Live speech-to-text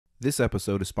This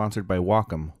episode is sponsored by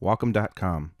WACOM,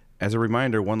 WACOM.com. As a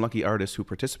reminder, one lucky artist who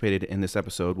participated in this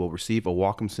episode will receive a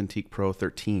Wacom Cintiq Pro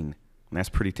 13. And that's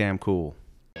pretty damn cool.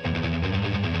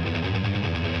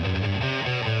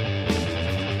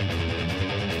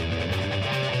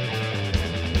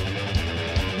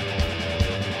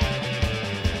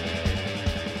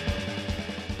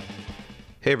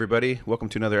 Hey everybody, welcome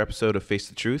to another episode of Face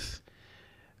the Truth.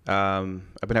 I've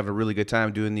been having a really good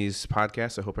time doing these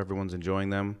podcasts. I hope everyone's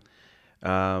enjoying them.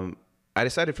 I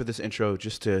decided for this intro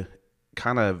just to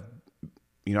kind of,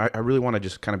 I really want to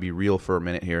just kind of be real for a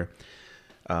minute here.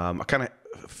 I kind of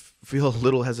feel a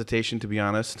little hesitation, to be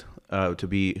honest, to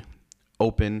be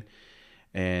open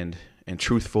and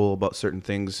truthful about certain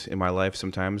things in my life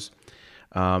sometimes.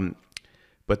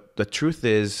 But the truth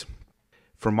is,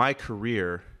 for my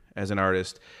career as an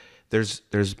artist,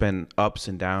 there's been ups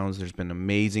and downs. There's been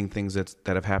amazing things that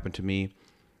have happened to me,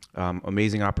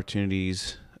 amazing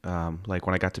opportunities. Like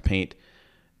when I got to paint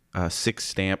 6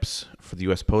 stamps for the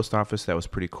U.S. Post Office, that was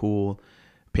pretty cool.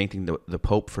 Painting the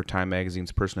Pope for Time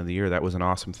Magazine's Person of the Year, that was an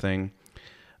awesome thing.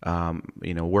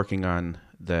 Working on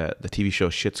the TV show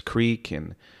Schitt's Creek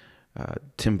and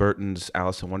Tim Burton's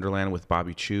Alice in Wonderland with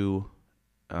Bobby Chiu.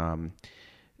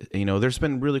 There's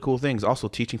been really cool things. Also,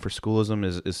 teaching for schoolism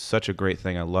is such a great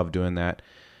thing. I love doing that.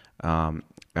 I'm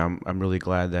really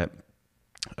glad that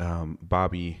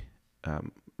Bobby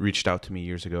reached out to me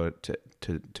years ago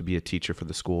to be a teacher for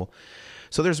the school.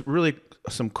 So there's really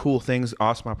some cool things,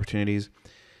 awesome opportunities.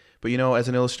 But as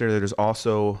an illustrator, there's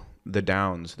also the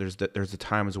downs. There's the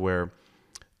times where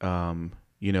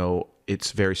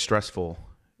it's very stressful.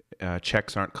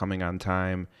 Checks aren't coming on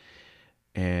time,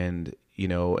 and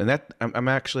that I'm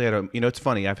actually at a, it's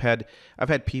funny. I've had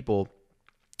people,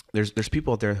 there's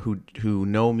people out there who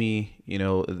know me,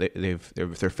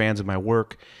 they're fans of my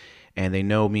work, and they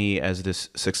know me as this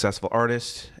successful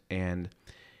artist. And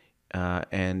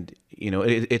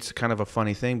it's kind of a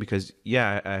funny thing because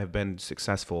I have been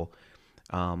successful.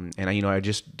 And I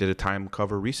just did a Time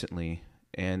cover recently,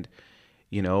 and,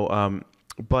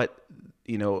 but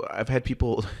I've had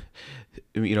people,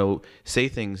 say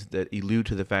things that allude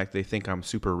to the fact they think I'm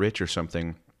super rich or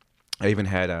something. I even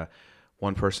had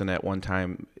one person at one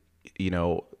time,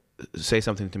 say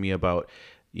something to me about,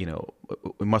 it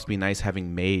must be nice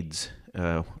having maids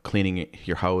cleaning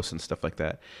your house and stuff like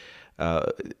that.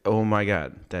 Oh my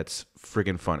God, that's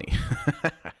friggin' funny.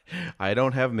 I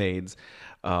don't have maids.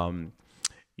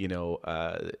 It's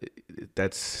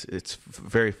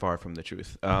very far from the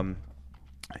truth. But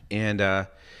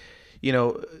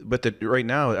right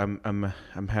now I'm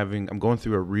going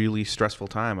through a really stressful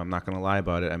time. I'm not going to lie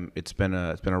about it. It's been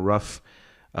a rough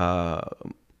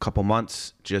couple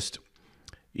months. Just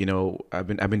I've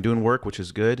been doing work, which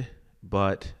is good,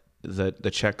 but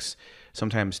the checks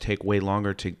sometimes take way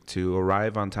longer to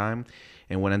arrive on time.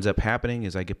 And what ends up happening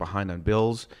is I get behind on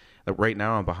bills. Right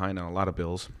now I'm behind on a lot of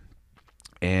bills,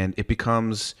 and it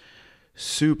becomes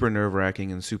super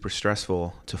nerve-wracking and super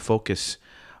stressful to focus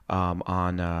on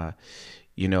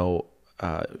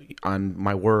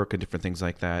my work and different things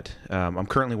like that. I'm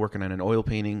currently working on an oil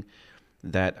painting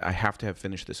that I have to have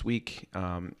finished this week.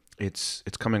 It's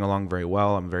coming along very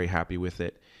well. I'm very happy with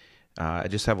it. I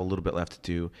just have a little bit left to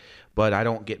do, but I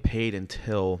don't get paid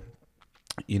until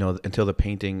the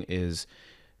painting is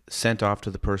sent off to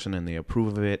the person and they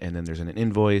approve of it, and then there's an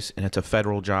invoice, and it's a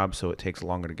federal job, so it takes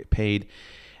longer to get paid.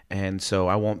 And so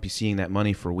I won't be seeing that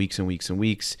money for weeks and weeks and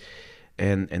weeks.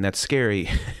 And that's scary.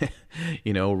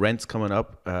 Rent's coming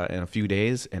up in a few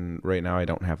days, and right now I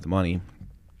don't have the money,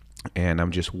 and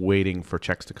I'm just waiting for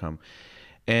checks to come.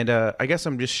 And I guess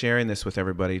I'm just sharing this with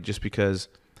everybody just because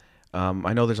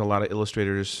I know there's a lot of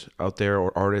illustrators out there,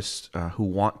 or artists who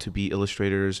want to be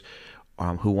illustrators,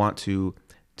 who want to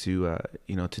do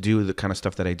the kind of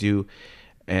stuff that I do.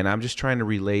 And I'm just trying to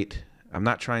relate. I'm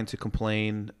not trying to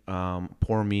complain.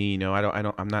 Poor me.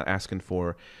 I'm not asking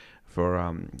for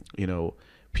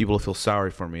people to feel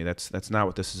sorry for me. That's not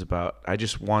what this is about. I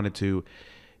just wanted to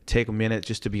take a minute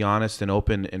just to be honest and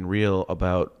open and real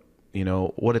about,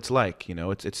 what it's like.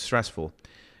 It's stressful.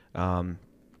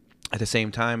 At the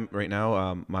same time, right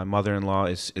now, my mother-in-law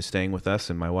is staying with us,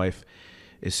 and my wife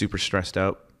is super stressed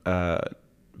out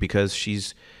because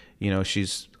she's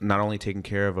not only taking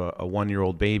care of a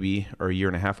 1-year-old baby, or a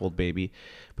 1.5-year-old baby,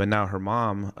 but now her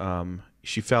mom,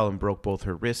 she fell and broke both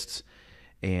her wrists.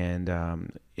 And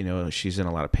she's in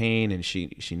a lot of pain, and she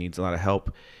needs a lot of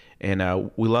help.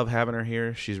 And we love having her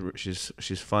here.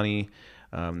 She's funny.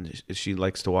 She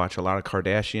likes to watch a lot of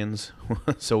Kardashians,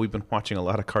 so we've been watching a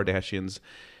lot of Kardashians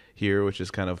here, which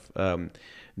is kind of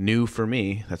new for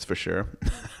me, that's for sure.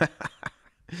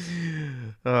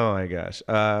 Oh my gosh.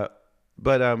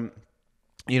 But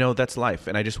that's life,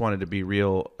 and I just wanted to be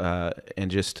real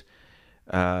and just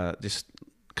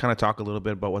kind of talk a little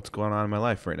bit about what's going on in my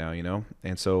life right now,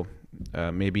 And so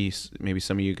maybe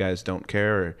some of you guys don't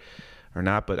care or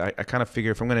not, but I kind of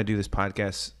figure if I'm going to do this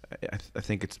podcast, I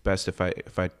think it's best if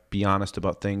I be honest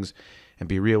about things and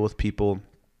be real with people.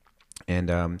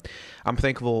 And I'm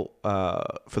thankful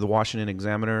for the Washington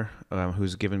Examiner,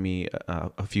 who's given me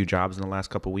a few jobs in the last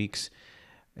couple weeks,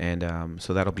 and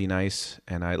so that'll be nice.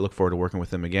 And I look forward to working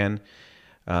with them again.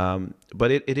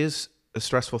 But it is a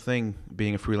stressful thing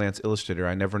being a freelance illustrator.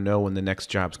 I never know when the next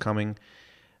job's coming,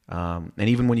 and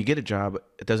even when you get a job,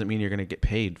 it doesn't mean you're going to get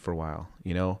paid for a while.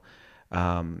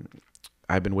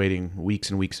 I've been waiting weeks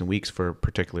and weeks and weeks for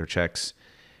particular checks.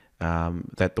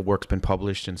 That the work's been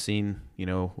published and seen,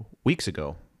 weeks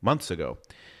ago, months ago.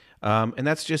 And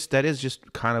that is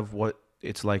just kind of what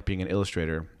it's like being an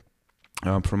illustrator,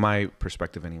 from my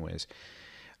perspective anyways.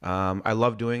 I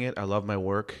love doing it. I love my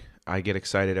work. I get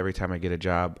excited every time I get a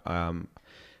job.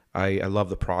 I love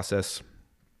the process.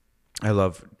 I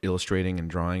love illustrating and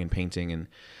drawing and painting, and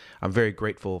I'm very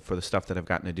grateful for the stuff that I've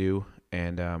gotten to do.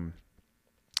 And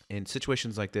in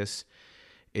situations like this,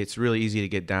 it's really easy to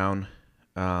get down.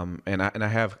 And I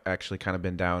have actually kind of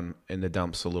been down in the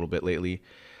dumps a little bit lately.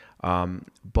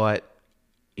 But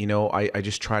I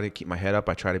just try to keep my head up.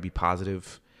 I try to be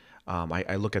positive.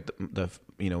 I look at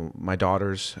my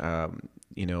daughters,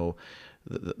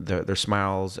 their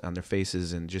smiles on their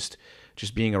faces, and just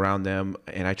being around them.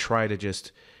 And I try to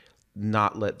just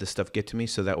not let this stuff get to me,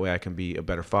 so that way I can be a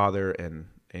better father. And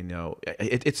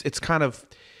it's kind of,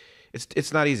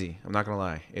 it's not easy. I'm not gonna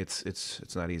lie.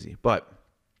 It's not easy, but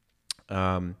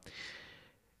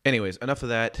anyways, enough of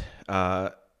that.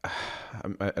 I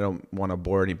don't want to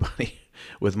bore anybody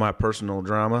with my personal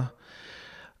drama.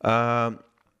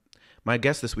 My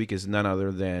guest this week is none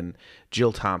other than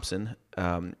Jill Thompson.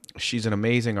 She's an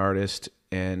amazing artist,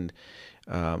 and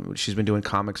she's been doing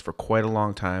comics for quite a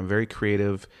long time. Very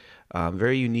creative,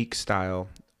 very unique style,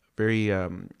 very,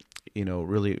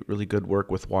 really, really good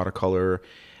work with watercolor,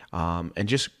 and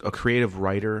just a creative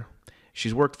writer.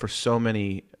 She's worked for so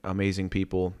many amazing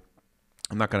people.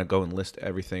 I'm not going to go and list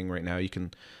everything right now. You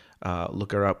can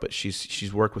look her up, but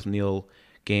she's worked with Neil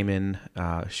Gaiman.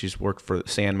 She's worked for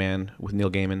Sandman with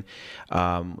Neil Gaiman.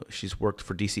 She's worked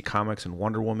for DC Comics and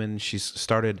Wonder Woman. She's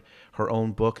started her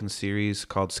own book and series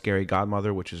called Scary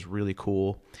Godmother, which is really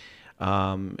cool.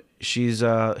 She's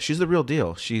the real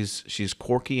deal. She's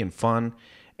quirky and fun,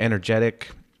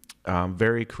 energetic,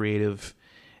 very creative.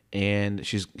 And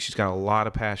she's got a lot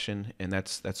of passion, and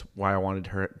that's why I wanted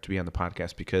her to be on the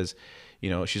podcast, because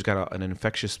she's got an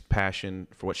infectious passion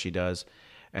for what she does,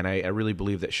 and I really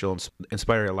believe that she'll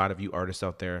inspire a lot of you artists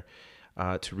out there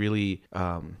to really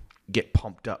get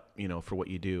pumped up, for what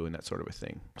you do and that sort of a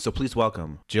thing. So please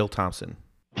welcome Jill Thompson.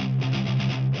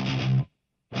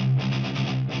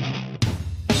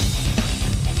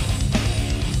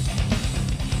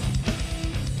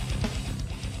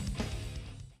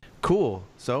 Cool.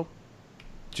 So,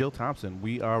 Jill Thompson,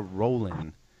 we are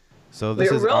rolling. So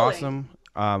this is awesome.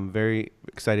 I'm very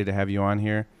excited to have you on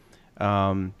here.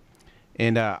 And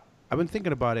I've been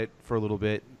thinking about it for a little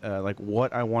bit, like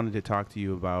what I wanted to talk to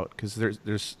you about, because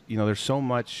there's so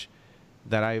much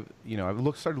that I've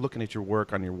started looking at your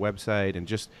work on your website, and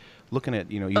just looking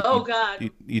at you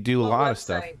do a lot of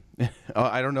stuff.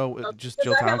 I don't know, just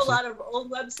Jill Thompson. I have a lot of old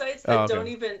websites that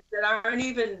that aren't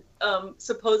even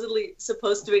supposedly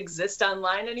supposed to exist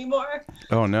online anymore.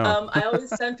 Oh no. I always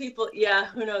send people. Yeah,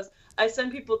 who knows? I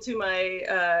send people to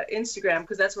my Instagram,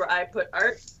 because that's where I put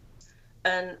art,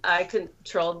 and I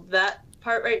control that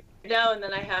part right now. And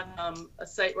then I have a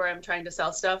site where I'm trying to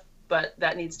sell stuff, but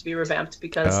that needs to be revamped,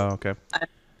 because I'm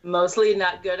mostly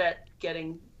not good at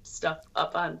getting stuff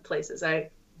up on places. There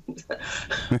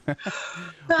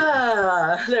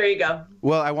you go.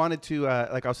 Well, I wanted to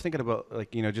I was thinking about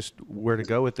just where to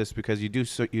go with this, because you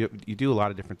do a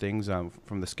lot of different things,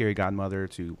 from the Scary Godmother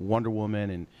to Wonder Woman,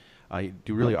 and you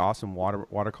do really awesome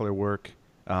watercolor work.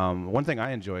 One thing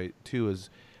I enjoy too is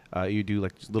you do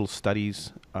like little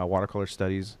studies, watercolor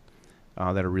studies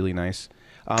that are really nice.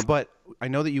 But I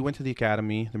know that you went to the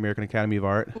Academy, the American Academy of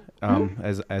Art,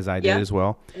 as I did as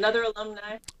well. Another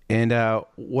alumni. And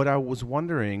what I was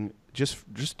wondering, just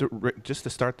to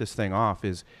start this thing off,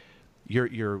 is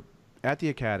you're at the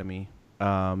Academy.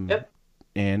 Yep.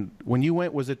 And when you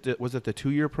went, was it the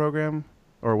 2-year program,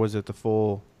 or was it the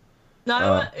full?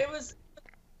 No, it was.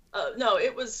 No,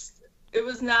 it was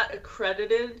not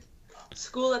accredited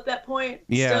school at that point.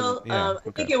 Yeah. Still, I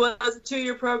think it was a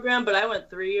 2-year program, but I went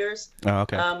 3 years. Oh,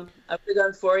 okay. I've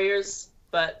done 4 years.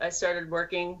 but I started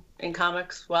working in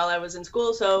comics while I was in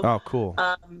school. So, Oh, cool.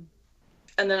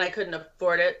 And then I couldn't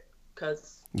afford it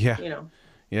because, Yeah. you know,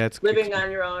 Yeah, it's living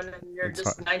on your own and you're it's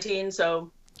just hard. 19.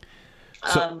 So,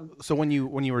 So when you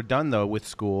were done though with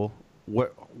school,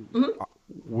 what mhm.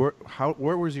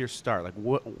 where was your start? Like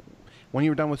what when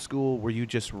you were done with school, were you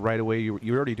just right away you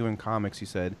were already doing comics, you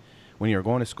said, when you were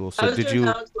going to school. I So was did doing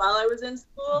you comics while I was in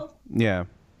school. Yeah.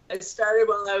 I started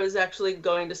while I was actually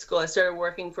going to school. I started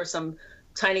working for some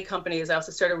tiny companies. I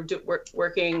also started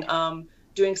working,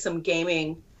 doing some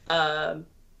gaming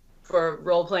for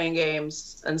role-playing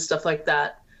games and stuff like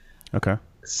that. Okay.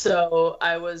 So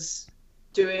I was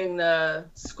doing the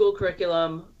school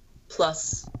curriculum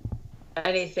plus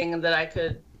anything that I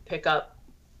could pick up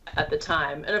at the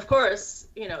time. And of course,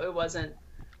 you know, it wasn't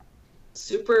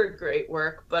super great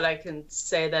work, but I can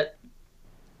say that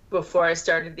before I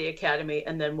started the academy,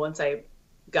 and then once I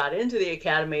got into the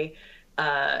academy,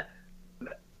 I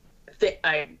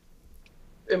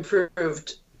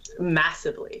improved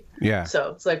massively. Yeah.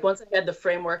 So it's like once I had the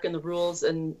framework and the rules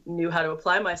and knew how to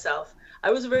apply myself,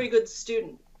 I was a very good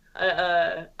student.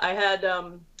 I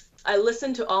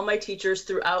listened to all my teachers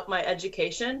throughout my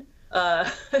education,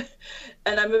 and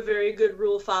I'm a very good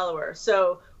rule follower.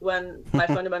 So when my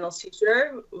fundamentals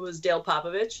teacher, who was Dale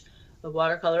Popovich, the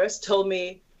watercolorist, told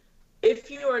me,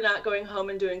 if you are not going home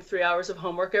and doing 3 hours of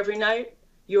homework every night,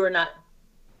 you are not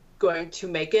going to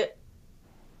make it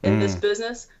in this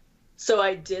business. So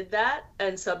I did that,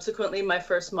 and subsequently my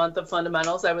first month of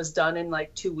fundamentals, I was done in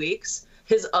like 2 weeks.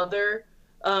 His other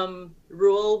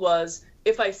rule was,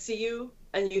 if I see you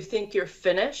and you think you're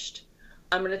finished,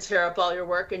 I'm going to tear up all your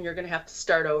work and you're going to have to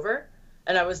start over.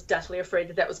 And I was deathly afraid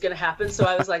that that was going to happen. So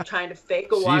I was like trying to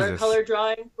fake a watercolor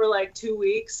drawing for like 2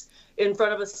 weeks in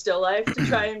front of a still life to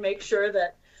try and make sure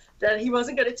that he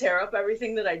wasn't going to tear up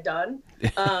everything that I'd done.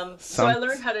 So I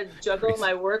learned how to juggle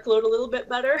my workload a little bit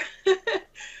better.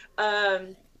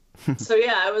 So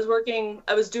yeah, I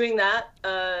was doing that.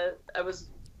 I was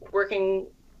working,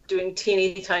 doing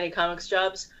teeny tiny comics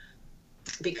jobs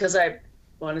because I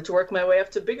wanted to work my way up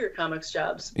to bigger comics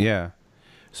jobs. Yeah.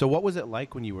 So what was it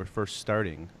like when you were first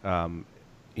starting?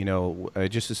 You know,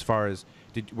 just as far as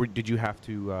did you have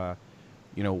to,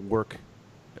 you know, work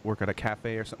at a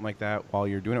cafe or something like that while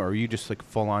you're doing it, or were you just like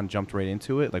full on jumped right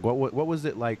into it? Like what was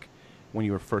it like when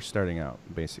you were first starting out,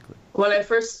 basically? When I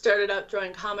first started out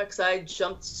drawing comics, I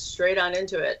jumped straight on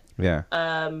into it. Yeah.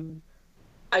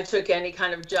 I took any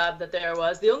kind of job that there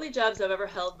was. The only jobs I've ever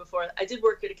held before, I did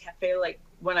work at a cafe like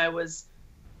when I was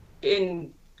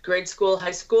in grade school,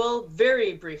 high school,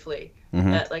 very briefly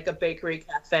at like a bakery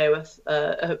cafe with,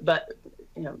 but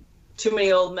you know, too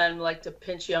many old men like to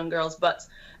pinch young girls' butts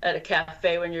at a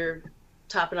cafe when you're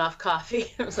topping off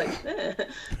coffee. I was like,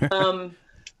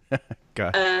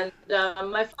 And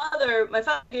my father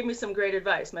gave me some great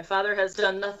advice. My father has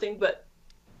done nothing but,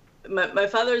 my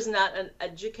father is not an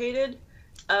educated,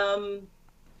 you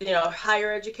know,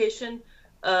 higher education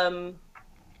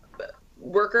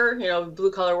worker, you know,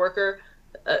 blue collar worker.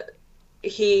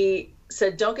 He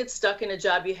said, don't get stuck in a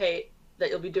job you hate that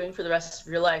you'll be doing for the rest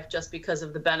of your life just because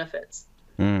of the benefits.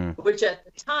 Which at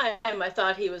the time I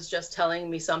thought he was just telling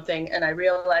me something, and I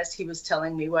realized he was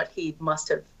telling me what he must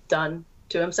have done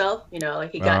to himself. You know,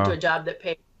 like he got into a job that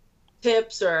paid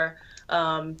tips or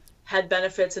had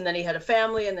benefits, and then he had a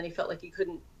family, and then he felt like he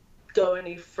couldn't go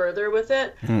any further with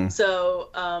it. So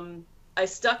I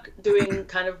stuck doing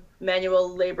kind of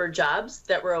manual labor jobs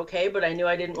that were okay, but I knew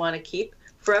I didn't want to keep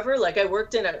forever. Like I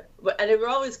worked and they were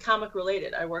always comic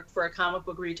related. I worked for a comic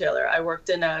book retailer. I worked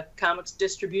in a comics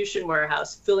distribution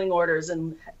warehouse, filling orders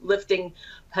and lifting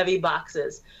heavy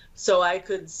boxes. So I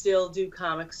could still do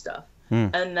comic stuff.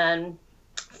 And then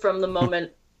from the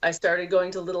moment I started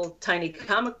going to little tiny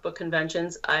comic book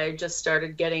conventions, I just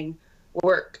started getting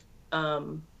work.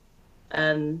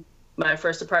 And my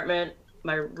first apartment,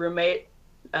 my roommate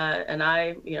and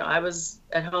I, you know, I was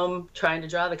at home trying to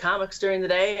draw the comics during the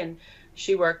day, and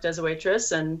she worked as a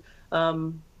waitress, and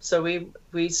so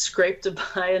we scraped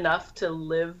by enough to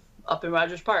live up in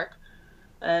Rogers Park.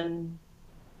 And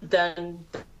then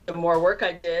the more work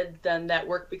I did, then that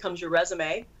work becomes your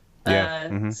resume.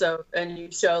 So, and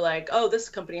you show like, oh, this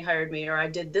company hired me, or I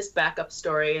did this backup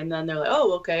story, and then they're like,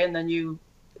 oh, okay, and then you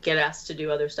get asked to do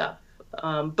other stuff.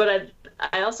 But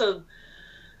I also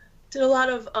did a lot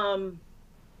of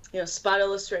you know, spot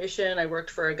illustration. I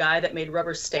worked for a guy that made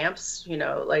rubber stamps, you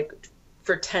know, like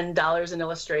for $10 an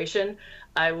illustration,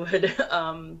 I would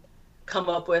come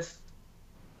up with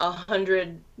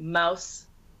 100 mouse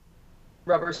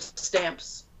rubber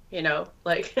stamps, you know,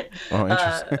 like, oh,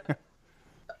 interesting.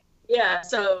 yeah.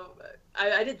 So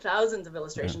I did thousands of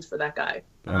illustrations for that guy.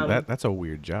 That's a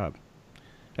weird job.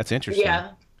 That's interesting.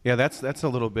 Yeah. Yeah, that's a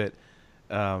little bit.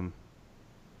 Um,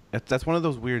 that's one of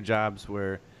those weird jobs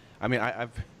where, I mean,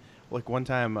 I've like one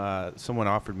time someone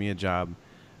offered me a job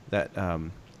that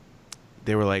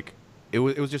they were like, it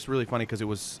was just really funny because it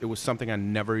was something I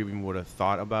never even would have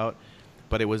thought about,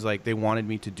 but it was like they wanted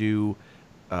me to do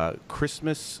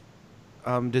Christmas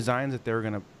designs that they were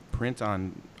gonna print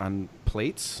on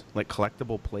plates, like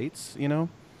collectible plates, you know.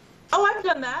 Oh, I've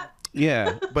done that.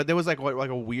 Yeah, but there was like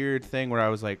a weird thing where I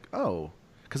was like, oh,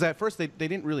 because at first they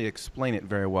didn't really explain it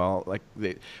very well. Like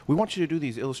we want you to do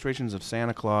these illustrations of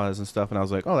Santa Claus and stuff, and I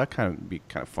was like, oh, that kind of be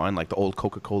kind of fun, like the old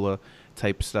Coca-Cola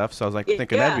type stuff. So I was like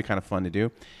thinking that'd be kind of fun to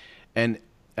do, and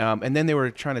then they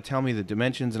were trying to tell me the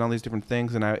dimensions and all these different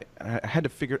things, and I had to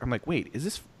figure. I'm like, wait,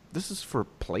 this is for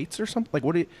plates or something? Like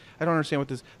what do you, I don't understand what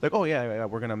this. Like, oh yeah,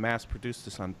 we're gonna mass produce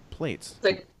this on plates.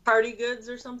 Like party goods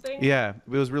or something. Yeah, it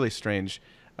was really strange.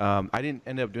 I didn't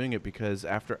end up doing it because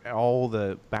after all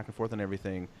the back and forth and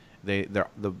everything,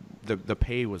 the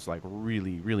pay was like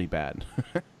really bad.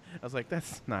 I was like,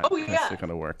 that's not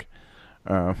gonna work.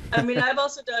 I mean, I've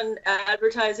also done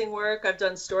advertising work. I've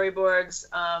done storyboards.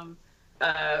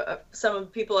 Some of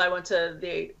the people I went to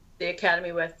the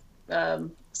academy with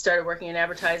started working in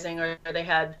advertising, or they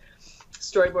had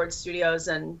storyboard studios.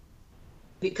 And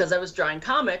because I was drawing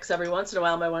comics, every once in a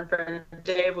while, my one friend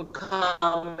Dave would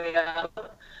call me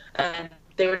up, and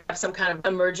they would have some kind of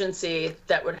emergency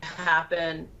that would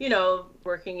happen. You know,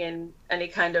 working in any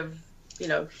kind of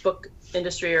book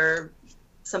industry or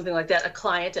something like that. A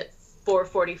client at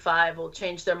 4:45 will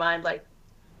change their mind, like,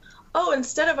 oh,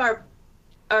 instead of our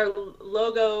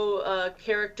logo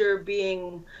character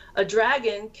being a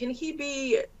dragon, can he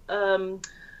be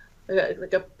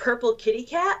like a purple kitty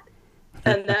cat?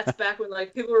 And that's back when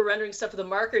like people were rendering stuff with a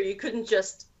marker. You couldn't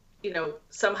just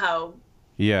somehow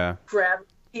grab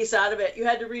a piece out of it. You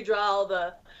had to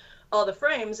redraw all the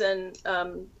frames. And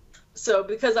so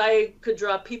because I could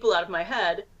draw people out of my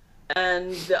head,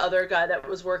 and the other guy that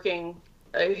was working,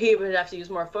 he would have to use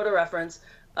more photo reference.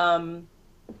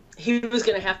 He was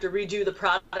going to have to redo the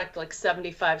product like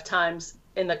 75 times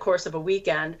in the course of a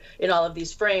weekend in all of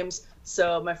these frames.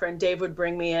 So my friend Dave would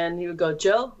bring me in. He would go,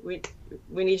 Jill, we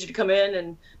need you to come in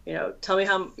and, tell me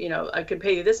how, I can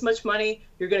pay you this much money.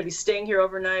 You're going to be staying here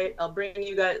overnight. I'll bring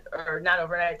you guys, or not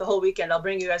overnight, the whole weekend. I'll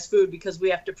bring you guys food because we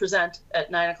have to present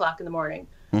at 9:00 in the morning.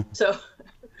 So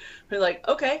we're like,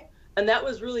 okay. And that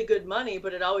was really good money,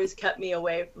 but it always kept me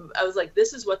away from, I was like,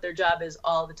 this is what their job is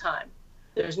all the time.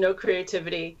 There's no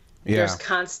creativity. Yeah. There's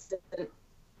constant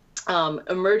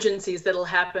emergencies that'll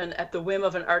happen at the whim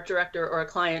of an art director or a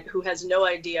client who has no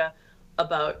idea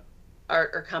about art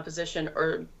or composition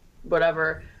or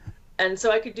whatever. And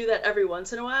so I could do that every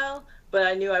once in a while, but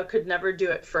I knew I could never do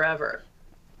it forever.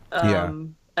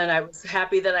 And I was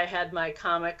happy that I had my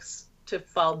comics to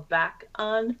fall back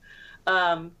on.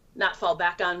 Not fall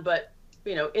back on, but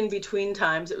in between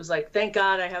times, it was like, thank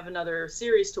God I have another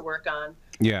series to work on.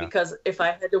 Yeah. Because if I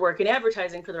had to work in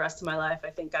advertising for the rest of my life, I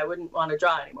think I wouldn't want to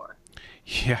draw anymore.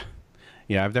 Yeah.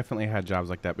 Yeah, I've definitely had jobs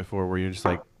like that before where you're just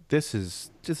like, this is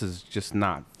just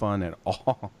not fun at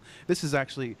all. This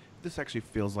actually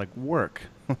feels like work,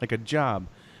 like a job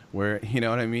where, you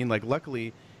know what I mean? Like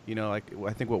luckily, like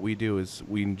I think what we do is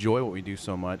we enjoy what we do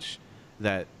so much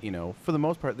that, for the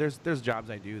most part, there's jobs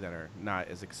I do that are not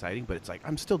as exciting, but it's like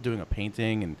I'm still doing a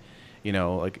painting and,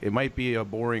 like it might be a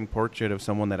boring portrait of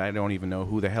someone that I don't even know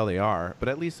who the hell they are, but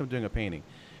at least I'm doing a painting.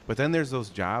 But then there's those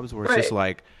jobs where it's just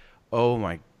like, oh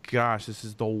my gosh, this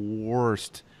is the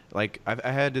worst. Like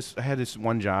I had this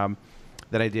one job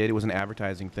that I did. It was an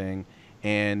advertising thing,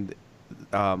 and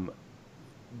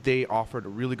they offered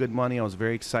really good money. I was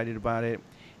very excited about it,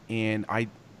 and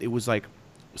it was like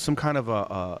some kind of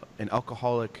an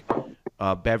alcoholic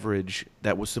beverage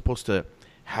that was supposed to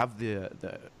have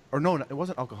or no, it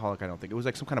wasn't alcoholic. I don't think it was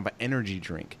like some kind of an energy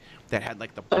drink that had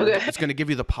like it's going to give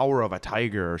you the power of a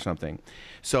tiger or something.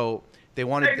 So they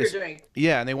wanted this,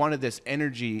 and they wanted this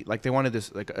energy, like they wanted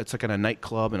this, like it's like in a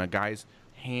nightclub, and a guy's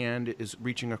hand is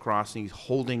reaching across, and he's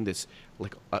holding this,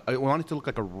 like I want it to look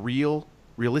like a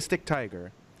realistic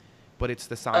tiger, but it's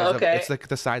the size of it's like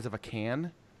the size of a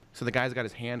can. So the guy's got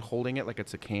his hand holding it like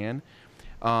it's a can,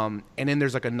 and then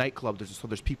there's like a nightclub.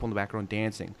 There's people in the background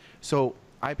dancing. So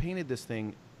I painted this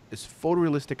thing as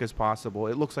photorealistic as possible.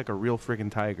 It looks like a real friggin'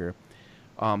 tiger.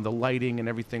 The lighting and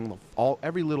everything,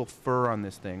 every little fur on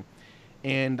this thing.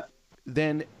 And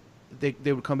then they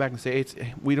would come back and say,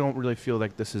 we don't really feel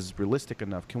like this is realistic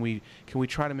enough. Can we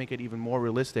try to make it even more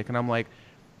realistic? And I'm like,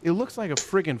 it looks like a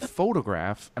friggin'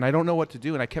 photograph, and I don't know what to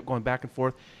do. And I kept going back and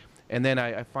forth. And then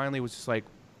I finally was just like,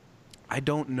 I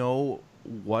don't know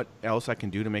what else I can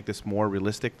do to make this more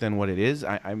realistic than what it is.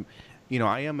 I'm, you know,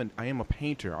 I am a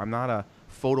painter. I'm not a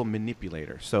photo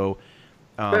manipulator. So,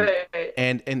 Right.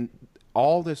 and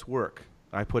all this work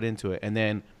I put into it, and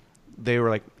then they were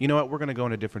like, you know what, we're gonna go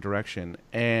in a different direction,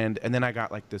 and then I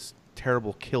got like this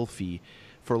terrible kill fee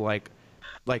for like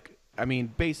I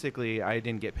mean, basically I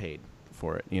didn't get paid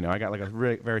for it. You know, I got like a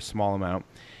very small amount.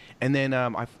 And then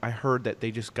I heard that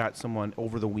they just got someone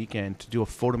over the weekend to do a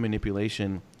photo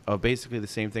manipulation of basically the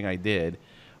same thing I did,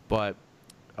 but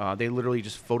they literally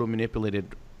just photo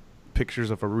manipulated pictures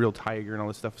of a real tiger and all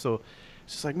this stuff. So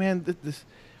it's just like, man, this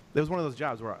was one of those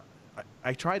jobs where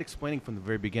I tried explaining from the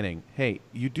very beginning, hey,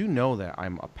 you do know that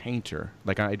I'm a painter.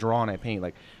 Like, I draw and I paint.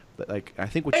 Like I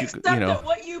think what Except you know. that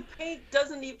what you paint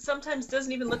sometimes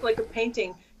doesn't even look like a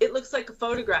painting. It looks like a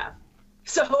photograph.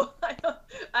 So I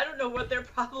don't know what their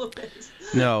problem is.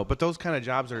 No, but those kind of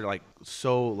jobs are like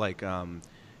so like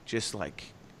just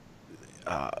like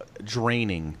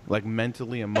draining, like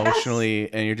mentally, emotionally, Yes.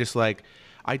 and you're just like,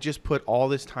 I just put all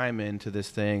this time into this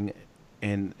thing,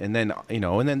 and then you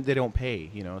know, and then they don't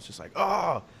pay. You know, it's just like,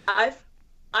 oh. I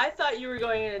thought you were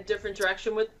going in a different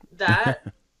direction with that.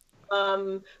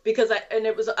 Because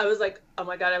I was like, oh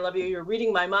my God, I love you. You're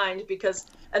reading my mind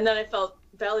and then I felt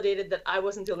validated that I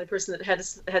wasn't the only person that had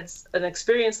an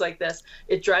experience like this.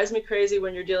 It drives me crazy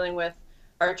when you're dealing with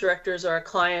art directors or a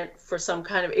client for some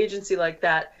kind of agency like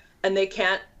that, and they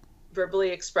can't verbally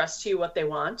express to you what they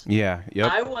want. Yeah.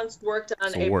 Yep. I once worked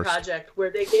on a worst. project where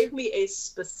they gave me a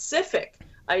specific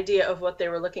idea of what they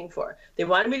were looking for. They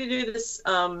wanted me to do this.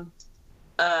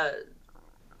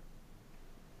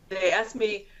 They asked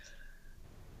me,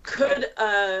 could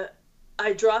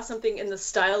I draw something in the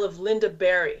style of Linda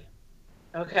Barry?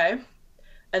 Okay.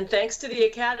 And thanks to the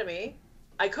Academy,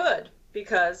 I could,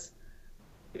 because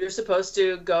you're supposed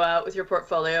to go out with your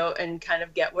portfolio and kind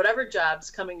of get whatever jobs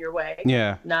coming your way.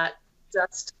 Yeah. Not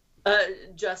just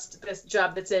this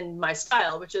job that's in my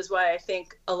style, which is why I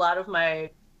think a lot of my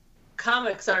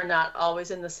comics are not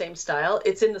always in the same style.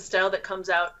 It's in the style that comes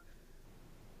out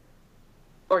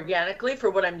organically for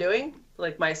what I'm doing.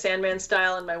 Like my Sandman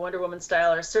style and my Wonder Woman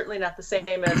style are certainly not the same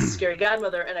as Scary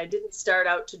Godmother, and I didn't start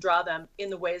out to draw them in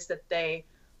the ways that they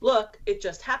look. It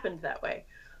just happened that way.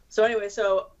 So anyway,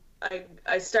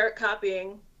 I start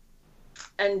copying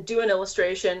and do an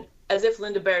illustration as if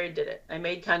Linda Barry did it. I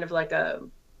made kind of like a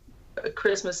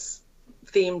Christmas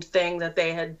themed thing that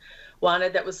they had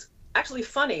wanted that was actually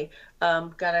funny.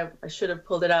 God, I should have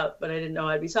pulled it out, but I didn't know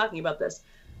I'd be talking about this.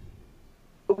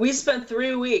 We spent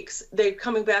 3 weeks. They're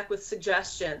coming back with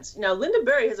suggestions. Now, Linda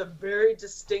Barry has a very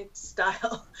distinct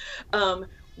style.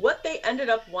 What they ended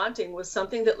up wanting was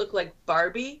something that looked like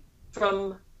Barbie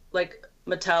from like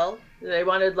Mattel. They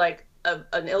wanted like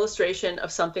an illustration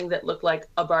of something that looked like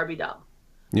a Barbie doll.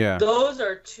 Yeah. Those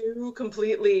are two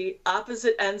completely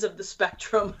opposite ends of the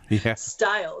spectrum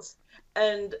styles.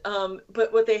 And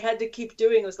but what they had to keep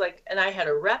doing was like, and I had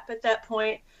a rep at that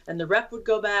point, and the rep would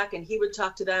go back and he would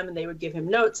talk to them and they would give him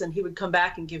notes, and he would come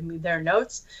back and give me their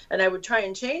notes, and I would try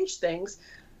and change things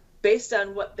based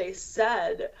on what they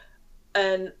said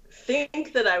and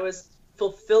think that I was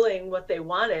fulfilling what they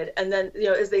wanted. And then, you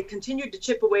know, as they continued to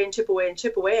chip away and chip away and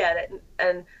chip away at it,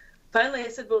 and finally I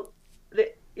said, well,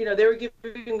 they were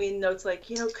giving me notes like,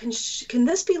 you know, can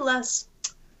this be less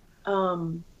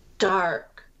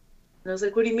dark? And I was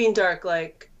like, what do you mean dark?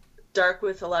 Like dark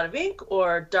with a lot of ink,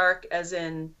 or dark as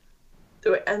in,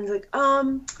 and like,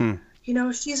 you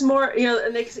know, she's more, you know,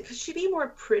 and they said, could she be more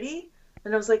pretty?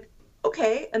 And I was like,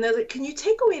 okay. And they're like, can you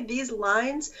take away these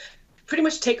lines? Pretty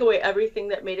much take away everything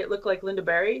that made it look like Linda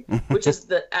Barry, which is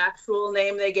the actual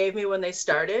name they gave me when they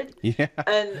started. Yeah.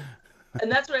 And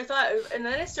that's what I thought. And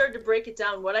then I started to break it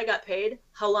down, what I got paid,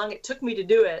 how long it took me to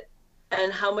do it,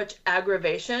 and how much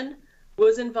aggravation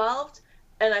was involved.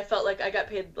 And I felt like I got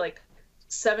paid like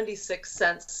 76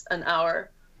 cents an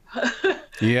hour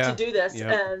to do this.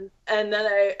 Yep. And then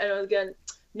I was again,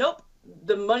 nope.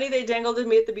 The money they dangled at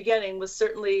me at the beginning was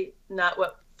certainly not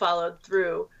what followed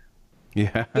through.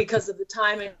 Yeah. Because of the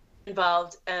time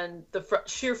involved and the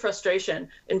sheer frustration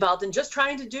involved in just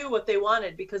trying to do what they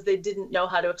wanted, because they didn't know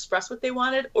how to express what they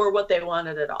wanted or what they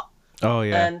wanted at all. Oh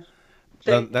yeah. And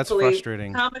that's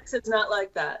frustrating. Comics is not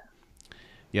like that.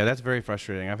 Yeah, that's very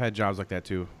frustrating. I've had jobs like that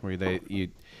too, where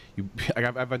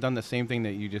I've done the same thing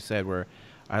that you just said, where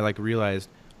I like realized,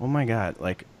 oh my God,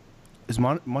 like as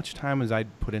much time as I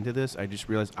put into this, I just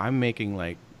realized I'm making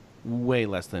like way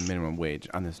less than minimum wage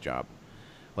on this job.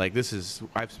 Like this is,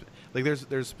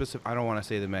 there's specific, I don't want to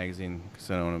say the magazine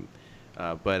because I don't want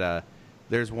to, but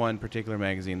there's one particular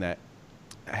magazine that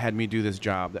had me do this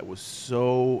job that was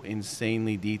so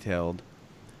insanely detailed,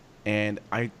 and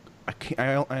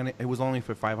and it was only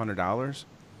for $500.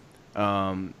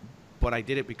 But I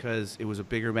did it because it was a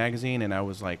bigger magazine, and I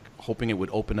was like hoping it would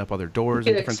open up other doors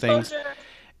and Get different things.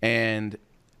 exposure.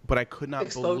 But I could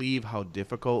not believe how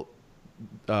difficult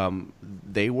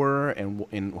they were,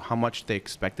 and how much they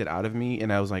expected out of me.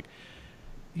 And I was like,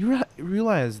 you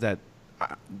realize that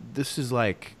this is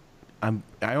like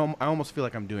I almost feel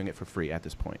like I'm doing it for free at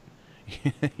this point.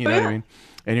 You know what I mean?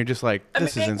 And you're just like,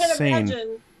 this is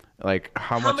insane. Like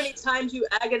how many times you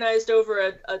agonized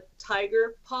over a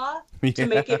tiger paw to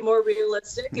make it more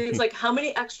realistic. And it's like, how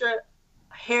many extra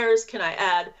hairs can I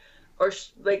add, or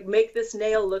like make this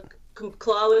nail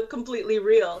claw look completely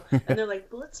real? And they're like,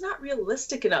 well, it's not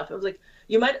realistic enough. I was like,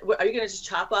 are you going to just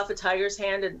chop off a tiger's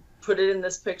hand and put it in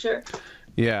this picture?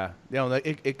 Yeah.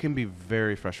 It can be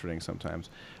very frustrating sometimes.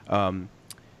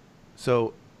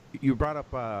 So you brought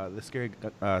up the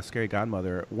scary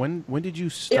Godmother. When did you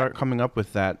start coming up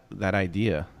with that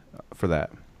idea for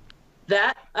that?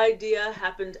 That idea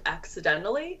happened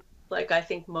accidentally. Like I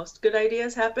think most good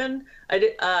ideas happen.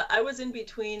 I was in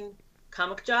between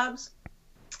comic jobs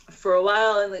for a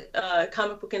while in the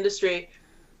comic book industry.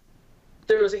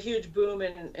 There was a huge boom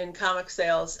in comic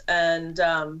sales, and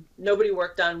nobody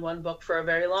worked on one book for a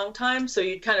very long time. So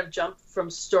you'd kind of jump from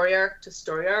story arc to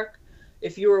story arc.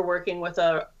 If you were working with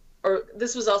or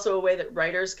this was also a way that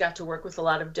writers got to work with a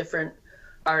lot of different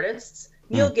artists.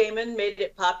 Neil Gaiman made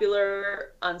it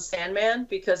popular on Sandman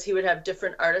because he would have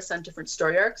different artists on different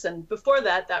story arcs. And before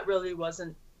that, that really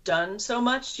wasn't done so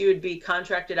much. You would be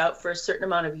contracted out for a certain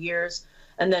amount of years,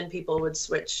 and then people would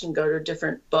switch and go to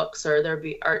different books, or there'd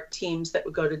be art teams that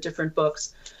would go to different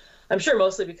books. I'm sure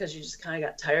mostly because you just kind of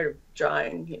got tired of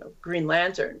drawing, Green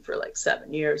Lantern for like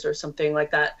 7 years or something like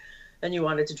that, and you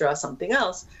wanted to draw something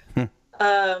else.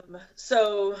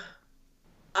 So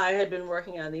I had been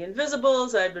working on The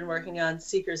Invisibles. I'd been working on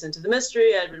Seekers into the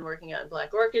Mystery. I'd been working on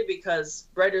Black Orchid because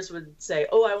writers would say,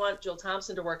 oh, I want Jill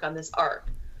Thompson to work on this arc.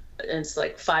 And it's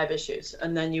like 5 issues.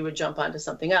 And then you would jump onto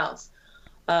something else.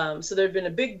 So there'd been a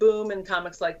big boom in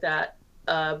comics like that.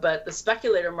 But the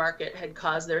speculator market had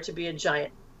caused there to be a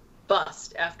giant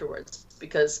bust afterwards,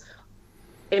 because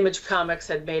Image Comics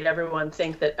had made everyone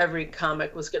think that every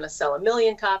comic was going to sell 1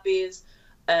 million copies.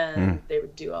 And they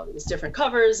would do all these different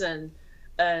covers, and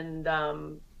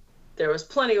there was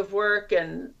plenty of work,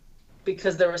 and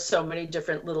because there were so many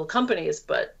different little companies.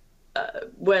 But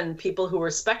when people who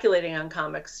were speculating on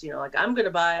comics, like, I'm going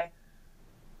to buy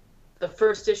the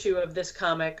first issue of this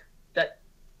comic that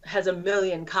has 1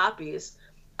 million copies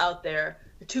out there,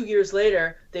 2 years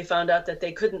later, they found out that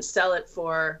they couldn't sell it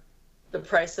for the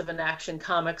price of an Action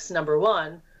Comics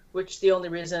 #1, which the only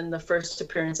reason the first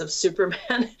appearance of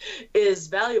Superman is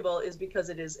valuable is because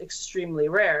it is extremely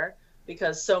rare,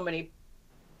 because so many,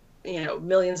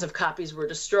 millions of copies were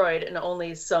destroyed, and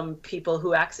only some people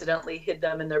who accidentally hid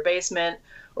them in their basement,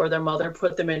 or their mother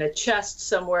put them in a chest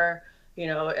somewhere,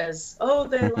 as, oh,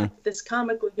 they left this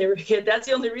comic when they were a kid. That's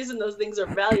the only reason those things are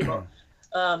valuable.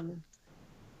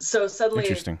 So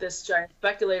suddenly this giant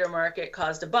speculator market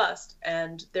caused a bust,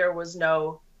 and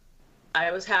I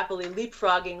was happily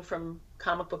leapfrogging from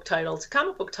comic book title to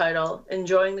comic book title,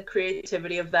 enjoying the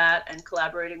creativity of that and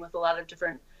collaborating with a lot of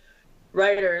different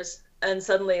writers. And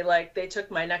suddenly, like, they took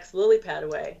my next lily pad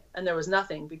away, and there was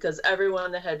nothing, because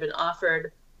everyone that had been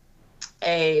offered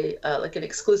an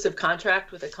exclusive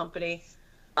contract with a company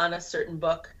on a certain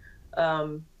book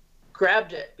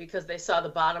grabbed it, because they saw the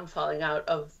bottom falling out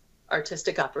of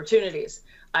artistic opportunities.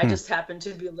 I just happened to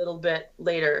be a little bit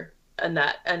later, and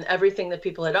everything that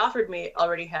people had offered me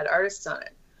already had artists on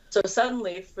it. So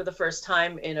suddenly, for the first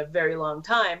time in a very long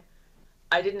time,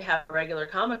 I didn't have a regular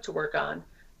comic to work on,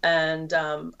 and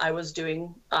I was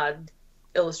doing odd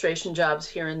illustration jobs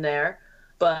here and there,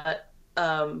 but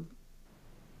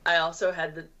I also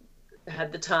had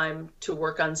the time to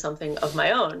work on something of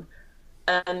my own.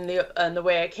 And the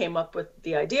way I came up with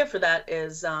the idea for that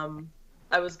is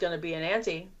I was going to be an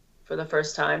auntie for the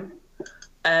first time,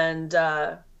 and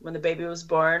when the baby was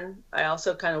born, I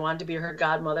also kind of wanted to be her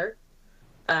godmother,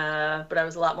 but I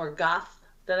was a lot more goth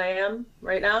than I am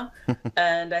right now.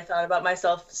 And I thought about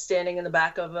myself standing in the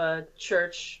back of a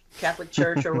church, Catholic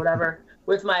church or whatever,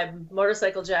 with my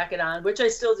motorcycle jacket on, which I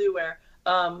still do wear,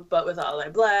 but with all my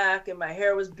black, and my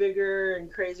hair was bigger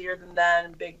and crazier than that,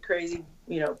 and big, crazy,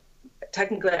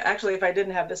 technically, actually, if I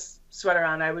didn't have this sweater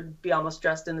on, I would be almost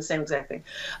dressed in the same exact thing.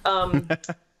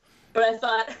 But I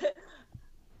thought,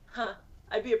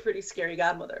 I'd be a pretty scary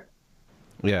godmother.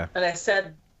 Yeah. And I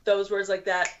said those words like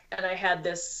that, and I had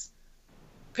this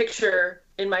picture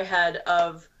in my head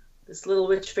of this little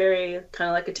witch fairy, kind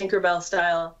of like a Tinkerbell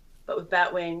style, but with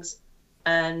bat wings,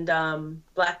 and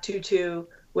black tutu,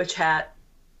 witch hat.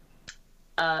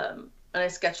 And I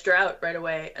sketched her out right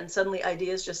away, and suddenly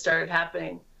ideas just started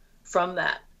happening from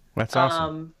that. That's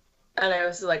awesome. And I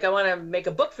was like, I want to make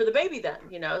a book for the baby then,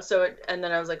 and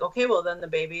then I was like, okay, well then the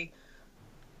baby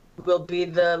will be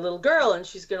the little girl, and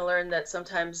she's going to learn that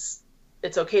sometimes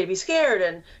it's okay to be scared,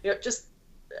 and just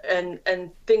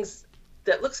and things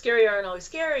that look scary aren't always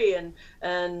scary,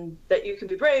 and that you can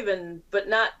be brave, but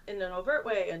not in an overt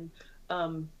way. And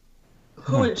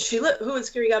who would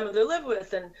Scary Godmother live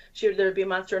with? And there'd be a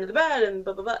monster under the bed, and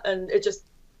blah blah blah. And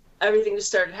everything just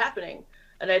started happening.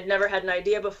 And I'd never had an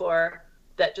idea before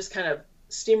that just kind of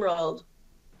steamrolled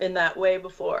in that way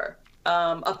before.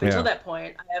 Up until that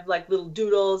point, I have like little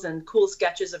doodles and cool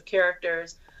sketches of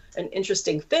characters and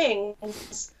interesting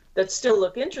things that still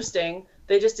look interesting.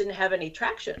 They just didn't have any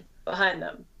traction behind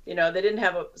them. They didn't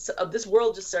have this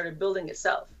world just started building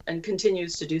itself and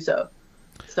continues to do so.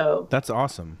 So that's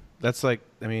awesome. That's like,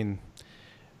 I mean,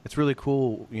 it's really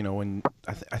cool. When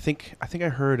I think I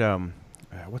heard,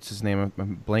 what's his name?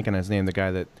 I'm blanking on his name. The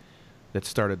guy that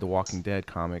started the Walking Dead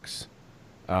comics.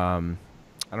 I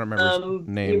don't remember his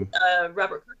name.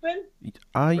 Robert Kirkman?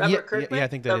 Robert Kirkman, yeah, I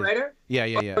think that the writer?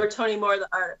 Yeah. Or Tony Moore, the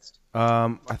artist.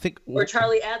 I think. Or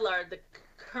Charlie Adlard, the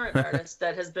current artist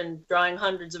that has been drawing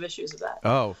hundreds of issues of that.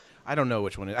 Oh, I don't know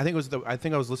which one. I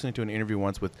think I was listening to an interview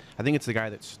once with. I think it's the guy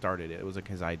that started it. It was like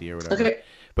his idea or whatever. Okay.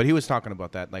 But he was talking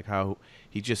about that, like how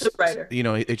he just, the writer.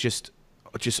 It just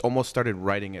almost started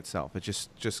writing itself. It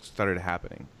just started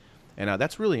happening, and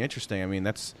that's really interesting. I mean,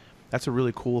 that's a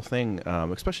really cool thing,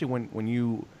 especially when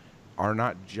you are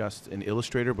not just an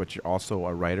illustrator, but you're also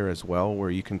a writer as well, where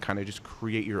you can kind of just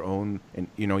create your own, and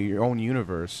your own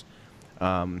universe.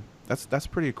 That's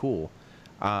pretty cool.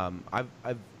 That's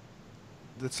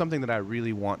something that I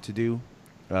really want to do.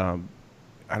 I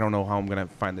don't know how I'm gonna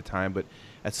find the time, but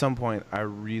at some point,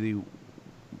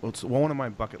 it's one of my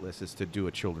bucket lists is to do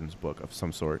a children's book of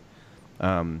some sort.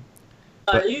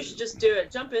 You should just do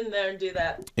it. Jump in there and do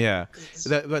that. Yeah,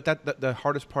 but the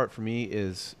hardest part for me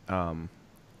is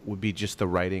would be just the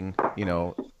writing.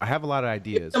 I have a lot of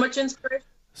ideas. So much inspiration.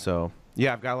 So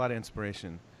yeah, I've got a lot of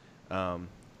inspiration.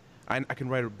 I can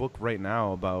write a book right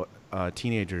now about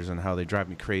teenagers and how they drive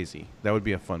me crazy. That would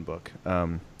be a fun book.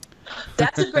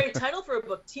 That's a great title for a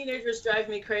book. Teenagers Drive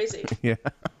Me Crazy. Yeah.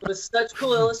 With such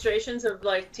cool illustrations of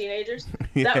like teenagers.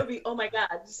 Yeah. That would be, oh my God.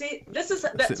 See,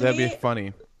 that'd be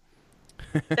funny.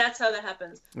 That's how that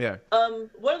happens. Yeah.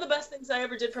 One of the best things I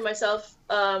ever did for myself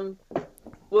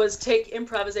was take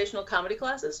improvisational comedy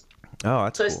classes. Oh,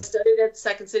 that's cool. I studied at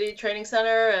Second City Training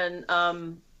Center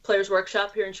and Players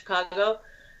Workshop here in Chicago.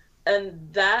 And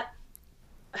that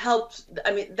helped.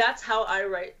 I mean, that's how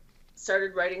I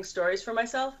started writing stories for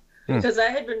myself, because I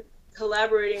had been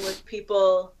collaborating with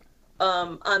people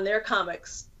on their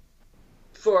comics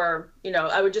for,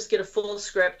 I would just get a full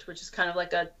script, which is kind of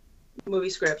like a movie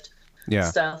script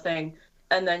style thing.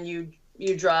 And then you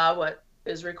draw what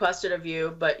is requested of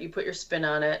you, but you put your spin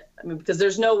on it. I mean, because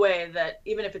there's no way that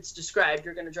even if it's described,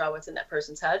 you're going to draw what's in that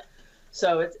person's head.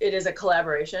 So it is a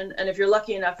collaboration. And if you're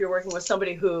lucky enough, you're working with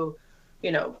somebody who,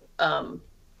 who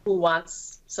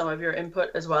wants some of your input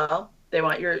as well. They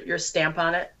want your stamp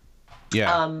on it.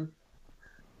 Yeah.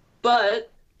 But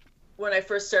when I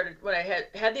first started, when I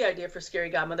had the idea for Scary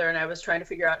Godmother, and I was trying to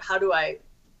figure out how do I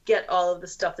get all of the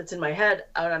stuff that's in my head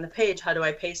out on the page, how do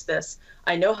I paste this?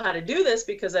 I know how to do this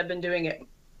because I've been doing it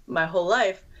my whole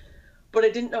life, but I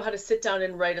didn't know how to sit down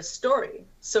and write a story.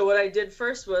 So what I did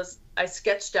first was I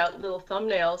sketched out little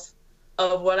thumbnails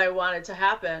of what I wanted to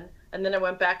happen, and then I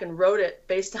went back and wrote it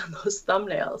based on those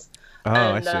thumbnails. Oh,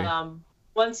 and I see.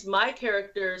 Once my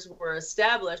characters were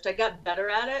established, I got better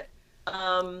at it.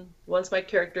 Once my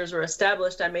characters were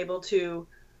established, I'm able to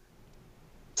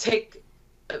take,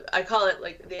 I call it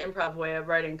like the improv way of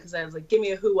writing, because I was like, give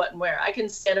me a who, what, and where. I can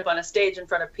stand up on a stage in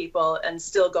front of people and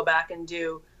still go back and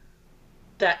do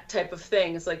that type of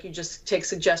thing. It's like you just take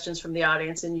suggestions from the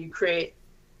audience and you create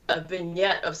a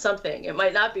vignette of something. It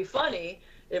might not be funny,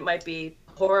 it might be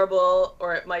horrible,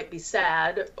 or it might be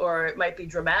sad, or it might be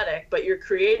dramatic, but you're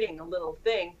creating a little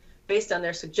thing based on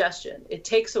their suggestion. It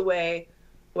takes away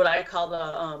what I call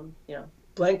the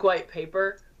blank white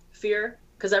paper fear,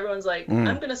 because everyone's like,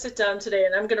 I'm going to sit down today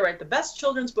and I'm going to write the best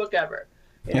children's book ever,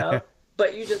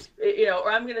 but you just,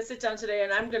 or I'm going to sit down today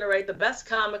and I'm going to write the best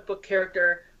comic book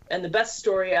character and the best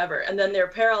story ever. And then they're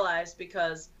paralyzed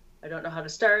because I don't know how to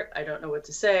start. I don't know what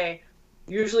to say.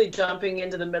 Usually jumping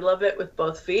into the middle of it with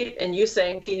both feet. And you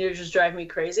saying teenagers drive me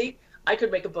crazy. I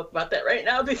could make a book about that right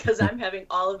now, because I'm having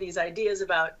all of these ideas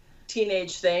about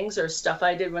teenage things or stuff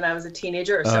I did when I was a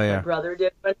teenager, or stuff my brother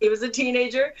did when he was a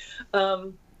teenager.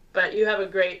 But you have a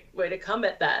great way to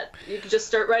combat that. You could just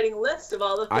start writing a list of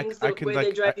all the things I the can way like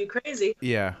they drive you crazy.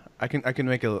 yeah, I can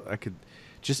make a I could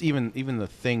just even the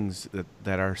things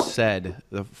that are said,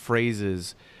 the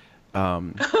phrases,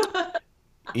 um,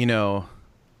 you know,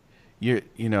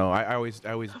 I always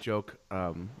joke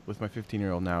with my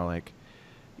 15-year-old now, like,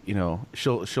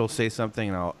 she'll say something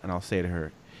and I'll say to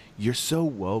her, "You're so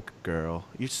woke, girl.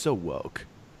 You're so woke,"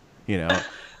 and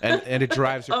it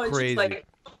drives her Oh, and she's crazy. like,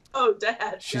 "Oh, Dad,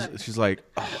 Dad. She's like,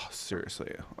 "Oh,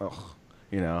 seriously, oh,"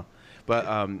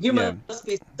 but You yeah, must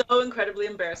be so incredibly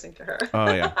embarrassing to her."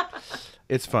 oh yeah,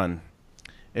 it's fun.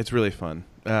 It's really fun.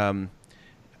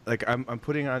 Like I'm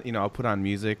putting on, I'll put on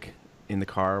music in the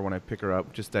car when I pick her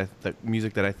up, just that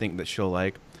music that I think that she'll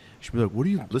like. She'll be like, "What are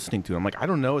you listening to?" I'm like, "I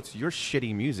don't know. It's your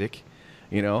shitty music,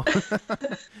 you know."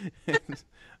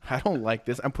 I don't like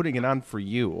this. I'm putting it on for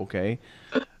you, okay?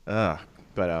 But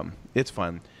it's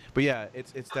fun. But yeah,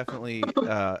 it's definitely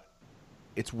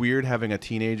it's weird having a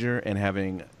teenager and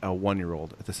having a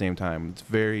 1-year-old at the same time. It's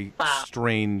very Wow.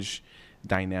 strange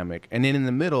dynamic. And then in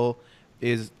the middle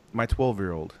is my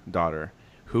 12-year-old daughter,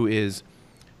 who is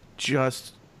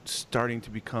just starting to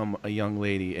become a young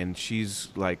lady, and she's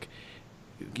like,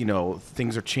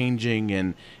 things are changing,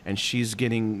 and she's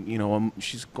getting,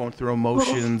 she's going through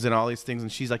emotions and all these things,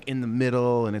 and she's like in the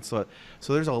middle, and it's like,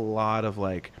 so there's a lot of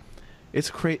like, it's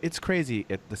crazy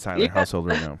at the Seiler household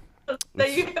right now. So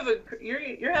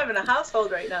you're having a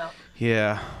household right now.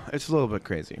 Yeah, it's a little bit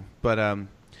crazy, but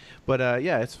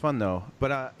yeah, it's fun though.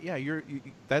 But yeah,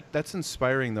 that's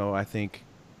inspiring though. I think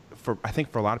for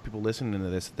a lot of people listening to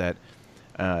this, that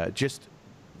just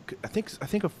I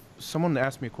think if someone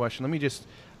asked me a question,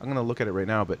 I'm gonna look at it right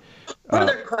now, but Were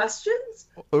there questions?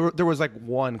 there was like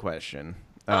one question.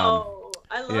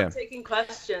 I love yeah. taking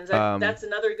questions. That's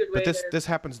another good way. But this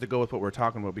happens to go with what we're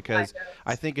talking about, because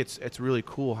I think it's really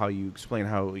cool how you explain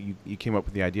how you came up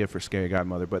with the idea for Scary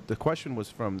Godmother. But the question was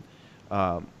from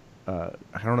I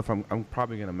don't know if I'm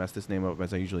probably gonna mess this name up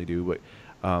as I usually do, but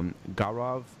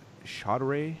Gaurav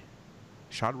Shadray.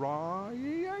 I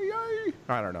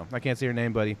don't know. I can't say your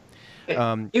name, buddy. You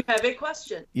have a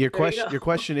question. Your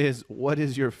question is, what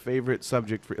is your favorite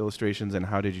subject for illustrations, and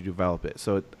how did you develop it?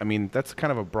 So, I mean, that's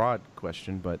kind of a broad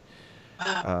question, but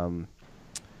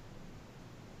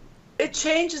it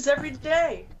changes every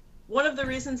day. One of the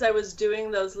reasons I was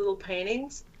doing those little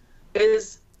paintings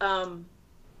is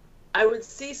I would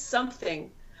see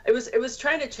something. It was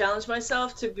trying to challenge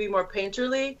myself to be more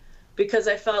painterly, because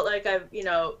I felt like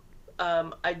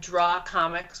I draw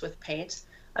comics with paint.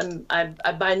 I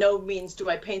by no means do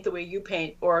I paint the way you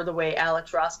paint or the way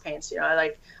Alex Ross paints.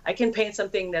 I can paint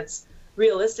something that's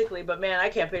realistically, but man, I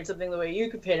can't paint something the way you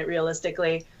could paint it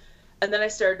realistically. And then I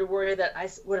started to worry that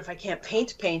what if I can't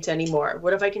paint anymore?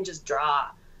 What if I can just draw?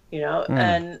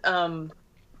 And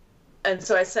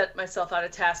so I set myself out a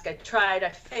task. I tried. I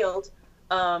failed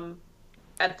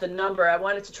at the number. I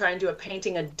wanted to try and do a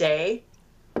painting a day.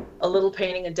 A little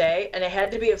painting a day, and it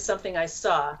had to be of something I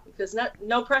saw, because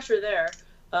no pressure there.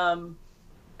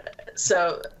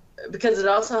 So because it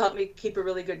also helped me keep a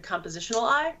really good compositional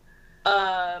eye.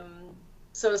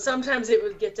 So sometimes it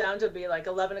would get down to be like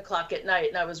 11 o'clock at night,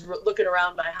 and I was looking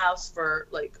around my house for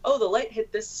like, oh, the light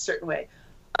hit this certain way.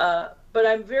 But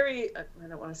I'm very, I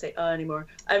don't want to say anymore.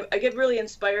 I get really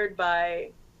inspired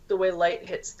by the way light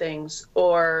hits things,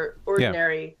 or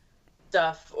ordinary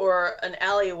stuff, or an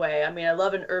alleyway. I mean, I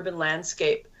love an urban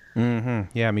landscape. Mm-hmm.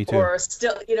 Yeah, me too. Or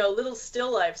little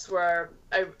still lifes where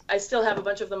I still have a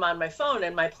bunch of them on my phone,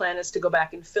 and my plan is to go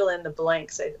back and fill in the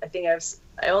blanks. I think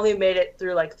I only made it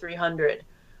through like 300,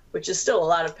 which is still a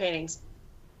lot of paintings,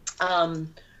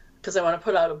 because I want to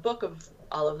put out a book of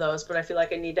all of those, but I feel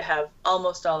like I need to have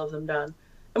almost all of them done.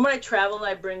 And when I travel,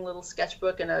 I bring a little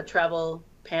sketchbook and a travel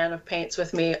pan of paints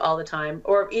with me all the time.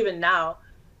 Or even now,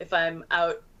 if I'm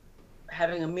out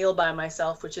having a meal by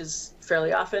myself, which is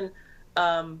fairly often,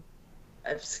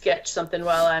 I've sketched something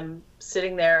while I'm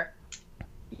sitting there,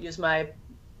 use my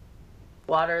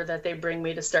water that they bring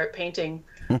me to start painting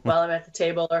while I'm at the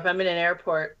table, or if I'm in an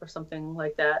airport or something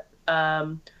like that.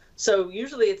 So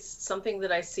usually it's something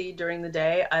that I see during the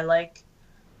day. I like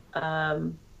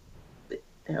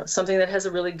something that has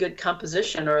a really good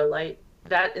composition or a light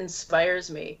that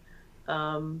inspires me.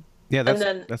 Yeah,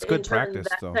 that's good practice.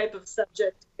 That type of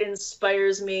subject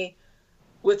inspires me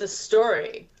with a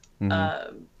story.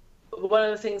 Mm-hmm. One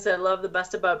of the things I love the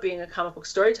best about being a comic book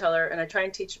storyteller, and I try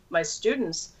and teach my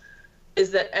students,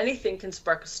 is that anything can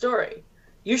spark a story.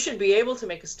 You should be able to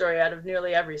make a story out of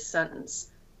nearly every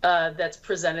sentence that's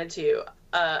presented to you.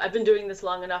 I've been doing this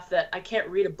long enough that I can't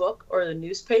read a book or the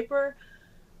newspaper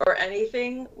or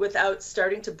anything without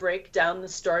starting to break down the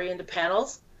story into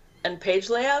panels. and page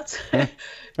layouts.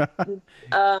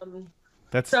 um,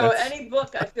 so That's any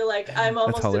book, I feel like I'm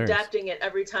almost hilarious. adapting it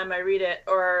every time I read it,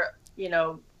 or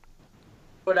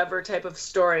whatever type of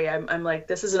story. I'm like,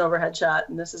 this is an overhead shot,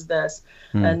 and this is this,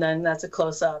 and then that's a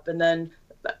close up, and then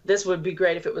this would be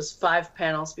great if it was 5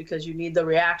 panels because you need the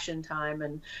reaction time,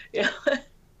 and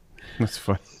That's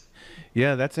fun.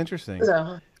 Yeah, that's interesting.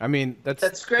 So I mean,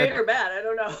 that's great or bad. I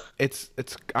don't know. It's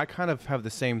I kind of have the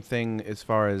same thing as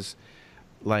far as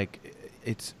like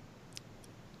it's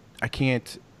I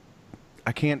can't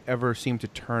ever seem to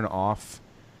turn off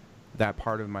that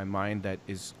part of my mind that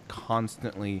is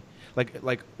constantly like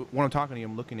when I'm talking to you,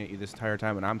 I'm looking at you this entire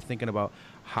time, and I'm thinking about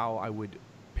how I would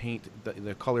paint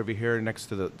the color of your hair next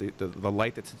to the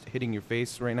light that's hitting your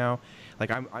face right now. Like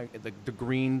the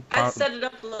green. I set it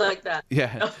up like that.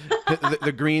 Yeah,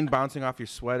 the green bouncing off your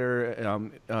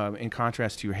sweater, in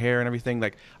contrast to your hair and everything.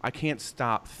 Like I can't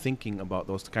stop thinking about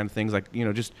those kind of things. Like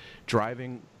just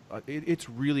driving. It's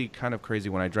really kind of crazy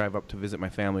when I drive up to visit my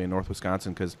family in North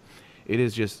Wisconsin because it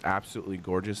is just absolutely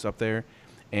gorgeous up there.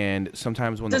 And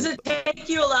sometimes when does it take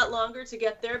you a lot longer to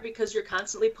get there because you're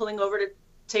constantly pulling over to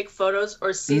take photos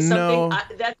or see something?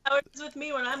 That's how it is with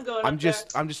me when I'm going. I'm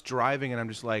just driving and I'm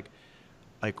just like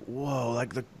whoa,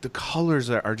 like the colors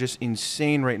are just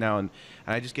insane right now, and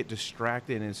I just get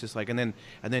distracted, and it's just like and then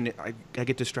I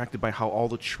get distracted by how all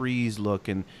the trees look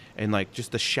and like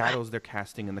just the shadows they're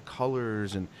casting and the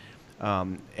colors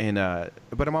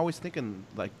but I'm always thinking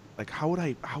like how would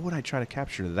I try to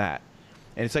capture that?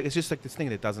 And it's just like this thing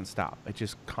that doesn't stop. It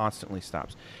just constantly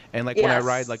stops. And like when I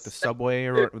ride like the subway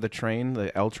or the train,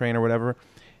 the L train or whatever,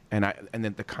 and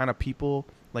then the kind of people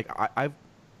like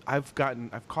I've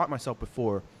caught myself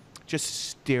before just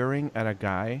staring at a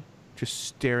guy, just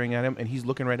staring at him, and he's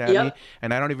looking right at me,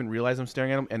 and I don't even realize I'm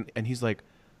staring at him, and he's like,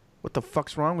 "What the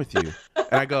fuck's wrong with you?"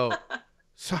 And I go,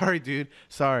 "Sorry, dude,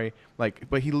 sorry." Like,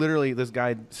 but he literally, this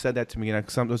guy said that to me, and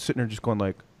I was sitting there just going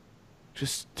like,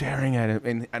 just staring at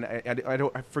him, and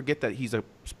I forget that he's a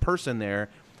person there,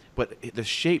 but the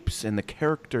shapes and the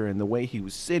character and the way he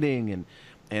was sitting and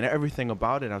everything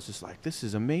about it, I was just like, this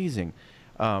is amazing.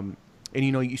 And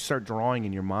you start drawing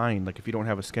in your mind, like if you don't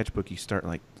have a sketchbook, you start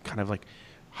like kind of like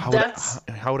how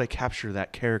would I capture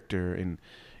that character? And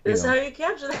this is how you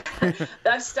capture that.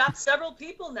 I've stopped several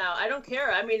people now. I don't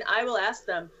care. I mean, I will ask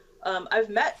them. I've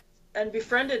met and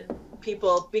befriended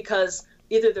people because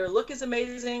either their look is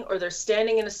amazing or they're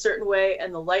standing in a certain way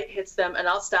and the light hits them, and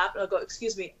I'll stop and I'll go,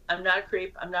 "Excuse me, I'm not a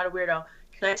creep, I'm not a weirdo.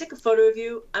 Can I take a photo of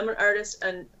you? I'm an artist,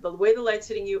 and the way the light's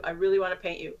hitting you, I really want to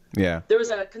paint you." Yeah. There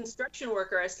was a construction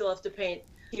worker I still have to paint.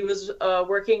 He was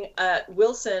working at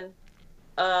Wilson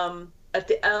at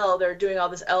the L. They're doing all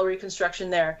this L reconstruction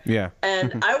there. Yeah.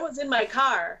 And I was in my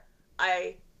car.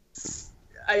 I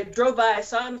drove by. I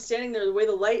saw him standing there. The way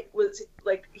the light was,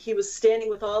 like he was standing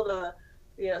with all the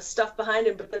stuff behind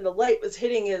him, but then the light was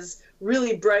hitting his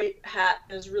really bright hat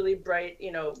and his really bright,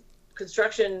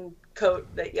 construction coat,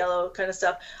 that yellow kind of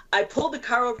stuff. I pulled the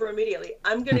car over immediately.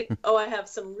 I have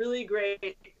some really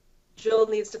great Jill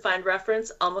needs to find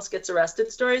reference, almost gets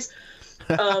arrested stories.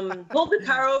 Pulled the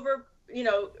car over,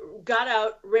 got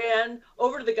out, ran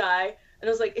over to the guy, and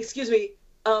I was like, "Excuse me,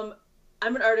 I'm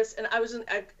an artist, and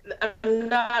I'm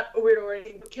not a weirdo or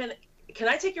anything, but can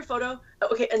I take your photo?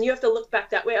 Okay, and you have to look back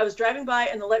that way." I was driving by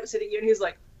and the light was hitting you, and he was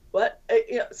like, "What?"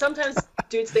 Sometimes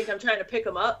dudes think I'm trying to pick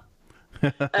them up.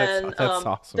 And that's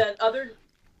awesome. Then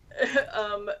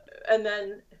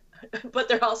but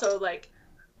they're also like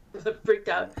freaked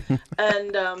out.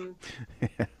 And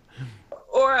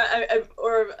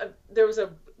there was a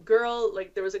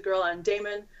girl on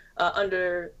Damon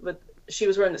she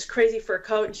was wearing this crazy fur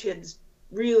coat, and she had this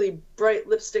really bright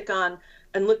lipstick on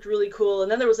and looked really cool.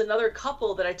 And then there was another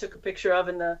couple that I took a picture of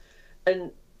and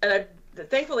I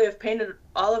thankfully I've painted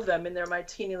all of them in my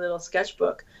teeny little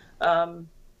sketchbook.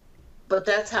 But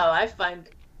that's how I find.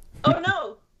 Oh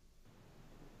no.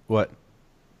 What?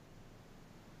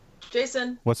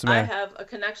 Jason, what's the matter? I have a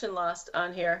connection lost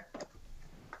on here.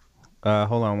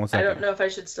 Hold on one second. I don't know if I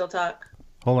should still talk.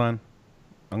 Hold on.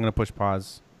 I'm going to push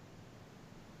pause.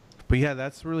 But yeah,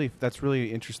 that's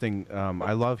really interesting.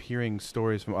 I love hearing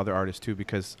stories from other artists too,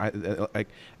 because it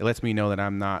lets me know that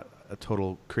I'm not a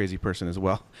total crazy person as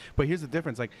well. But here's the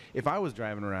difference: like if I was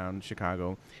driving around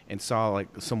Chicago and saw like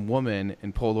some woman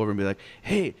and pulled over and be like,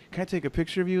 "Hey, can I take a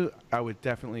picture of you?" I would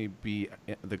definitely be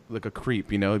like a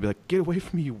creep, It'd be like, "Get away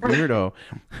from me, you weirdo!"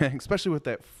 Especially with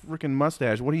that freaking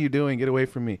mustache. What are you doing? Get away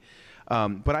from me!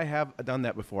 But I have done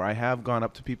that before. I have gone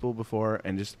up to people before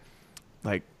and just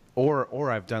like. Or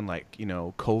I've done like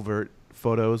covert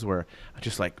photos where I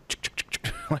just like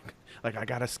I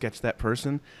gotta sketch that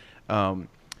person, and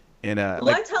And Well,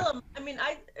 I tell them. I mean,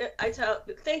 I tell.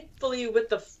 Thankfully, with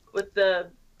the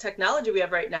technology we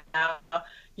have right now,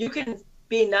 you can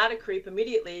be not a creep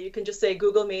immediately. You can just say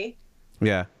Google me,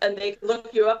 yeah, and they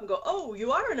look you up and go, "Oh,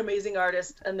 you are an amazing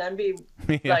artist," and then be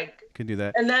yeah, like, could do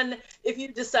that. and then if you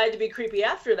decide to be creepy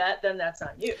after that, then that's on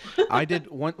you. I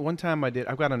did one time.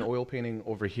 I've got an oil painting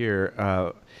over here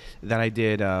that I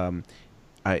did.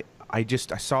 I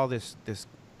saw this.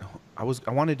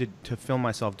 I wanted to film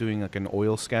myself doing like an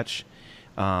oil sketch,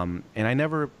 and I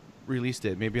never released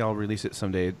it. Maybe I'll release it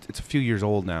someday. It's a few years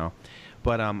old now,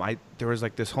 but there was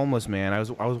like this homeless man. I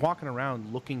was walking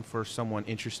around looking for someone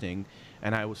interesting,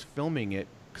 and I was filming it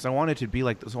because I wanted to be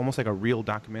like this, almost like a real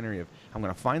documentary of I'm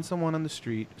gonna find someone on the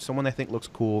street, someone I think looks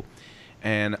cool,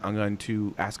 and I'm going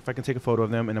to ask if I can take a photo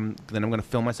of them, and then I'm going to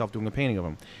film myself doing a painting of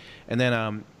them. And then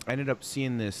I ended up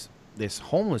seeing this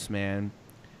homeless man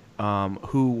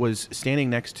who was standing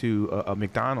next to a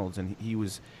McDonald's, and he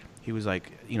was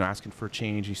like, asking for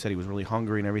change. He said he was really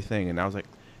hungry and everything, and I was like,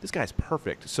 this guy's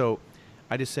perfect. So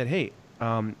I just said, hey,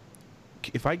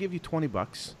 if I give you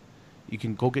 $20, you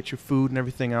can go get your food and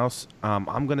everything else.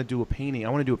 I'm going to do a painting. I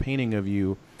want to do a painting of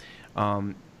you.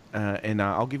 And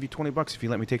I'll give you $20 if you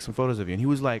let me take some photos of you. And he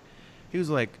was like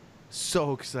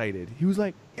so excited. He was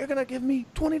like, you're gonna give me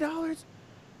 $20,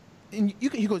 and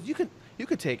he goes, you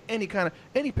could take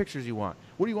any pictures you want.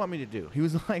 What do you want me to do? He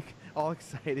was like all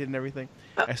excited and everything.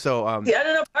 And so yeah, I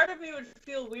don't know. Part of me would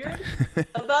feel weird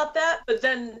about that, but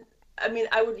then I mean,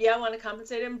 I want to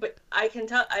compensate him, but I can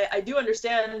tell I do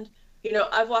understand.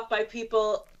 I've walked by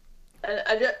people. And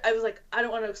I was like, I don't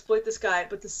want to exploit this guy,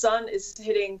 but the sun is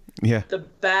hitting the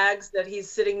bags that he's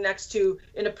sitting next to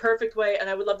in a perfect way, and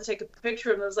I would love to take a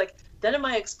picture of him. I was like, then am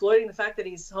I exploiting the fact that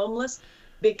he's homeless?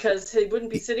 Because he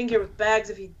wouldn't be sitting here with bags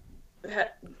if he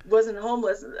wasn't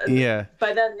homeless. Yeah.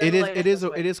 By then it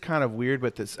is kind of weird,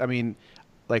 but I mean,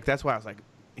 like that's why I was like,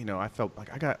 I felt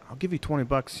like I'll give you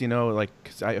 $20, like,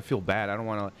 because I feel bad. I don't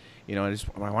want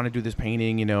to, I want to do this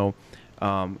painting,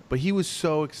 but he was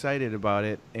so excited about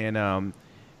it, and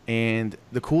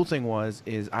the cool thing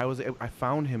is I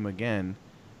found him again,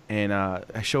 and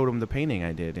I showed him the painting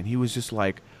I did, and he was just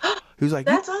like,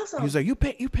 that's awesome. He was like, you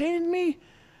painted me,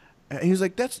 and he was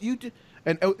like, that's you did.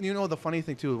 And the funny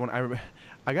thing too is when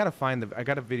I got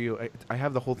a video. I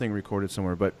have the whole thing recorded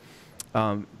somewhere, but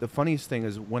the funniest thing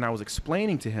is when I was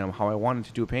explaining to him how I wanted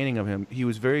to do a painting of him, he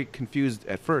was very confused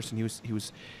at first, and he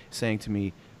was saying to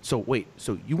me, so wait,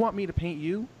 so you want me to paint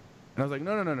you? And I was like,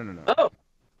 no. Oh.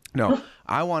 No,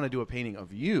 I want to do a painting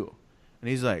of you. And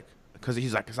he's like, because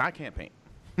I can't paint.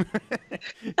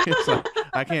 So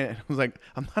I can't. I was like,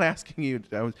 I'm not asking you.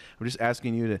 I'm just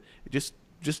asking you to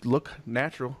just look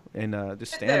natural and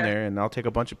just stand there, and I'll take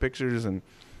a bunch of pictures. And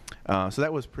so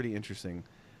that was pretty interesting.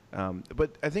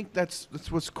 But I think that's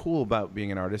what's cool about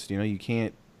being an artist. You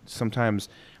can't sometimes.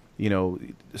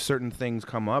 Certain things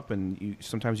come up, and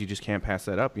sometimes you just can't pass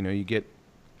that up. You get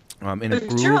in a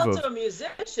groove. You're also a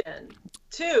musician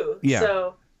too. Yeah.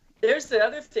 So there's the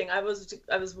other thing. I was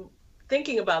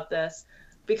thinking about this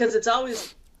because it's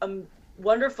always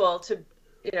wonderful to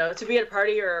be at a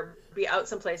party or be out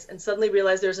someplace and suddenly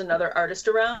realize there's another artist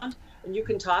around, and you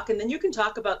can talk, and then you can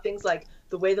talk about things like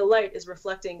the way the light is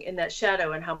reflecting in that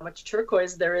shadow and how much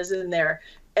turquoise there is in there.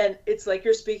 And it's like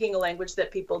you're speaking a language that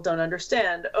people don't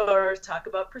understand, or talk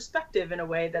about perspective in a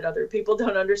way that other people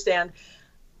don't understand.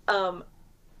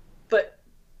 But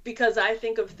because I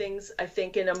think of things, I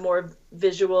think in a more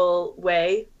visual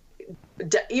way,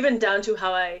 even down to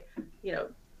how I,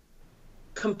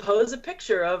 compose a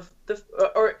picture of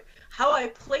or how I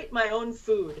plate my own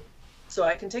food so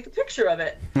I can take a picture of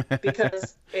it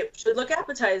because it should look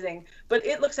appetizing. But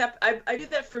it looks I do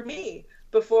that for me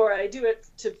before I do it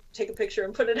to take a picture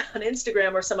and put it on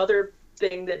Instagram or some other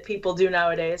thing that people do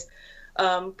nowadays.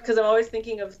 Because I'm always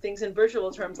thinking of things in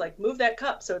visual terms, like move that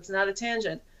cup so it's not a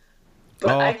tangent.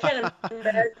 But I can't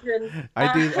imagine.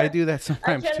 I do that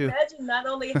sometimes too. I can't imagine not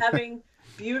only having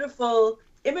beautiful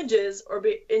images or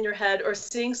be in your head or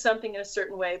seeing something in a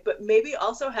certain way, but maybe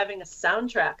also having a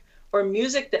soundtrack or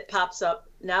music that pops up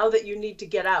now that you need to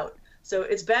get out. So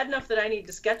it's bad enough that I need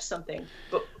to sketch something,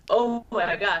 but oh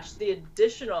my gosh, the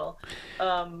additional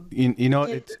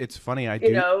it's funny.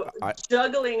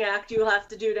 Juggling act you'll have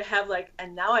to do to have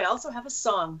and now I also have a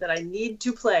song that I need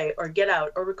to play or get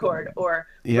out or record or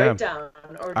write down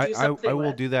or do something. I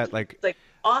will do that. Like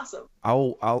awesome.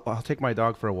 I'll take my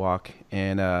dog for a walk,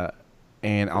 and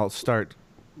I'll start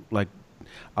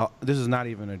this is not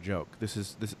even a joke.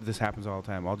 This happens all the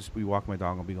time. I'll just be walking my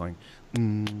dog and I'll be going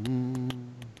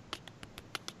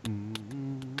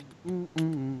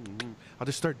I'll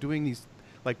just start doing these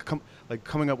like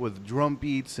coming up with drum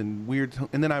beats and weird.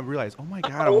 And then I realized, oh my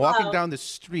God, I'm Oh, walking wow. down the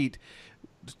street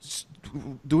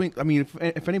doing. I mean,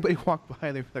 if anybody walked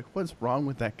by, they'd be like, "What's wrong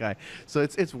with that guy?" So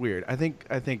it's weird. I think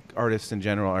artists in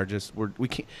general are just we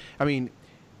can't. I mean,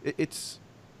 it's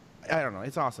I don't know.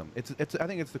 It's awesome. It's I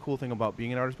think it's the cool thing about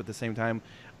being an artist, but at the same time,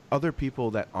 other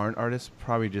people that aren't artists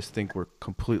probably just think we're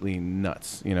completely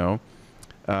nuts. You know.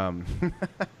 Um,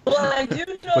 Well, I do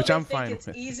know which they I'm think fine it's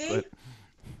with. easy.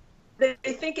 But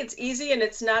They think it's easy and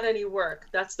it's not any work.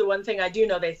 That's the one thing I do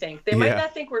know they think. They might yeah.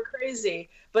 not think we're crazy,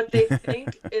 but they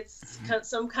think it's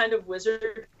some kind of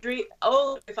wizardry.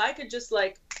 Oh, if I could just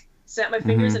like snap my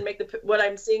fingers Hmm. and make what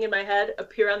I'm seeing in my head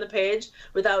appear on the page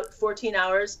without 14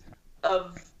 hours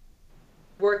of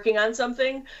working on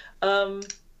something,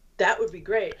 that would be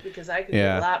great because I could get a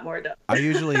Yeah. lot more done. I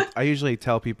usually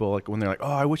tell people like when they're like,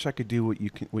 "Oh, I wish I could do what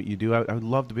you do. I would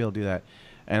love to be able to do that."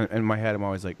 And in my head, I'm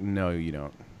always like, "No, you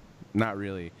don't. Not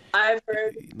really." I've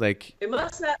heard Like, it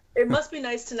must not. It must be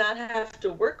nice to not have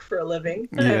to work for a living.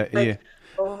 yeah, yeah, Like,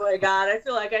 oh my God, I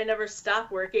feel like I never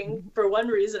stop working for one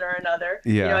reason or another.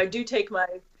 yeah, I do take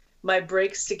my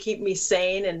breaks to keep me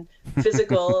sane and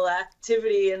physical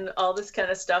activity and all this kind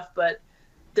of stuff. But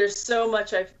there's so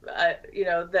much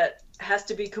that has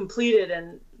to be completed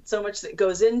and so much that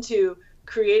goes into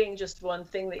creating just one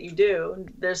thing that you do.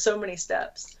 There's so many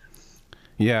steps.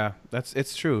 yeah.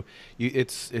 It's true.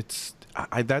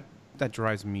 That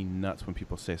drives me nuts when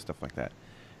people say stuff like that.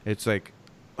 It's like,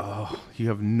 oh, you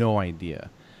have no idea,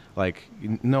 like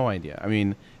no idea. I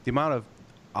mean, the amount of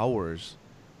hours,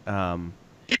 um,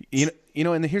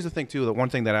 and here's the thing too. The one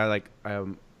thing that I like,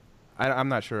 I'm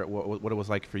not sure what it was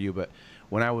like for you, but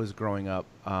when I was growing up,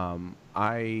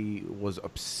 I was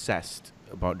obsessed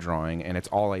about drawing, and it's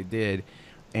all I did.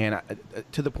 And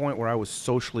to the point where I was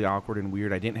socially awkward and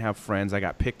weird. I didn't have friends. I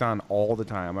got picked on all the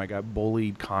time. I got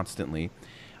bullied constantly.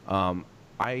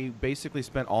 I basically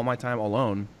spent all my time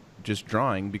alone, just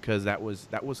drawing, because that was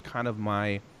kind of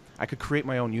my. I could create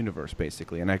my own universe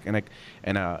basically, and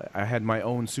I had my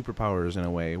own superpowers in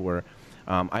a way where.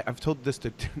 I've told this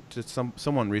to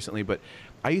someone recently, but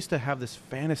I used to have this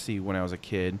fantasy when I was a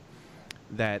kid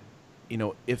that,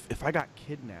 if I got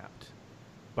kidnapped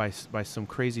by some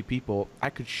crazy people, I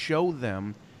could show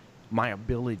them my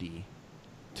ability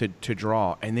to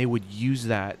draw, and they would use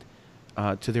that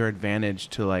to their advantage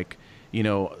to like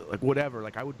whatever.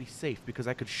 Like I would be safe because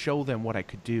I could show them what I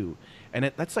could do, and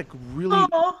that's like really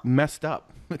Oh, messed up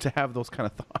to have those kind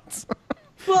of thoughts.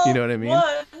 You know well, what I mean?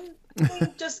 one thing,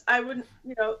 just I wouldn't,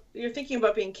 you're thinking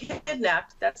about being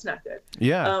kidnapped. That's not good.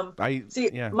 Yeah, Um, I See,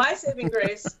 yeah. my saving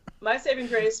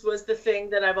grace was the thing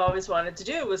that I've always wanted to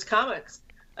do was comics.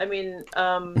 I mean,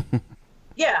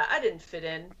 yeah, I didn't fit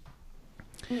in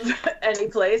any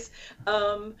place.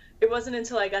 It wasn't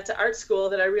until I got to art school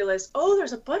that I realized, oh,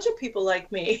 there's a bunch of people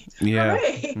like me. Yeah.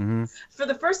 Hooray! Hmm. For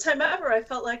the first time ever, I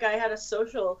felt like I had a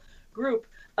social group.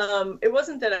 It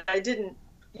wasn't that I didn't,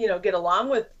 get along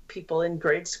with people in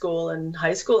grade school and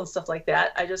high school and stuff like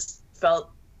that. I just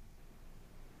felt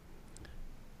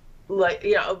like,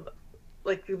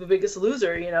 like the biggest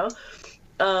loser,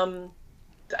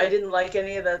 I didn't like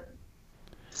any of the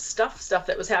stuff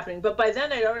that was happening. But by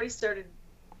then I'd already started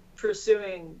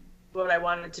pursuing what I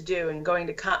wanted to do and going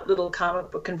to little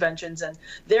comic book conventions. And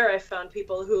there I found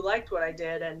people who liked what I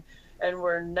did and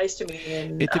were nice to me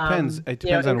and It depends. It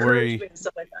depends on where encouraged me and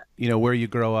stuff like that. where you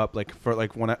grow up. Like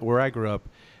where I grew up,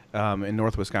 in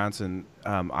North Wisconsin,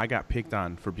 I got picked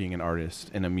on for being an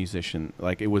artist and a musician.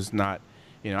 Like it was not,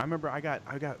 I remember I got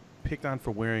picked on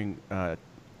for wearing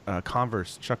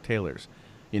Converse Chuck Taylors,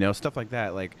 stuff like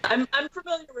that. Like I'm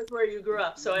familiar with where you grew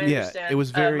up, so I yeah, understand. it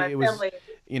was very My it was family.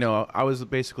 I was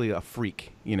basically a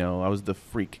freak. I was the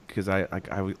freak because I'm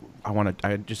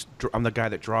the guy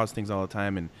that draws things all the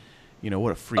time, and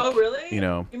what a freak. Oh, really?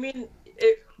 You mean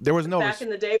it, There was no back in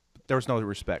the day there was no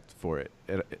respect for it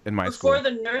in my before school.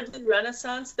 the nerdly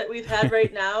renaissance that we've had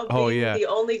right now, Oh being yeah, the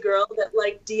only girl that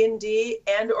liked D&D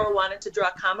and or wanted to draw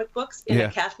comic books in yeah,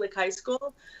 a Catholic high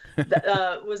school,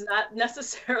 that was not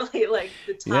necessarily like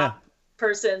the yeah, top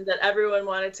person that everyone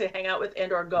wanted to hang out with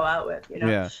and or go out with.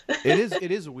 yeah.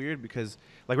 It is weird because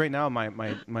like right now my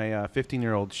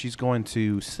 15-year-old, she's going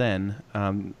to Sen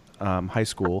high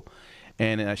school,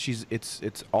 and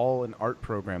it's all an art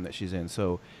program that she's in.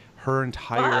 So her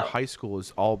entire Wow, high school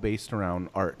is all based around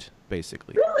art,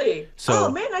 basically. really? Oh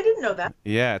So man, I didn't know that.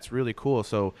 yeah, it's really cool.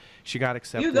 So she got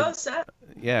You go, accepted. Seth.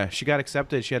 Yeah, she got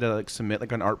accepted. She had to like submit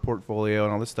like an art portfolio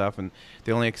and all this stuff, and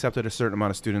they only accepted a certain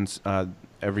amount of students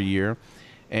every year.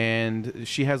 And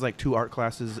she has like 2 art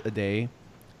classes a day,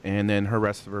 and then her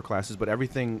rest of her classes. But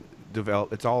everything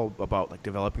develop. It's all about like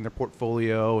developing their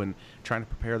portfolio and trying to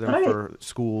prepare them Right. for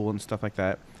school and stuff like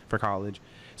that, for college.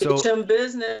 Teach So them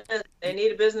business. They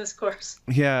need a business course.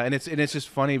 yeah, and it's just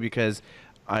funny because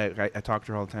I talk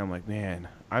to her all the time. I'm like, man,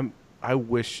 I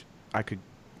wish I could.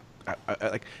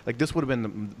 Like this would have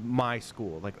been my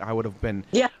school. Like I would have been.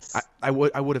 Yes. I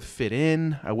would have fit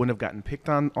in. I wouldn't have gotten picked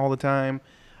on all the time.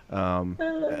 And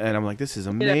I'm like, this is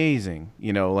You know, amazing.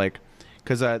 You know, like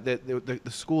because the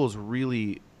school is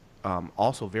really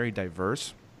also very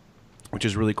diverse, which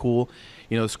is really cool.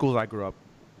 You know, the schools I grew up,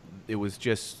 it was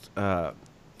just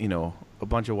you know, a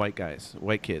bunch of white guys,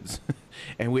 white kids,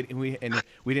 and we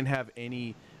didn't have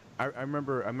any. I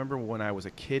remember when I was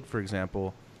a kid, for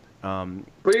example.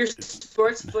 were your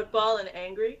sports football and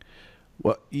angry?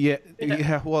 Well, yeah, Yeah.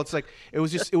 yeah. Well, it's like it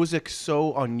was like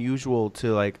so unusual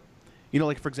to like, you know,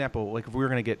 like for example, like if we were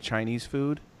gonna get Chinese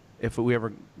food, if we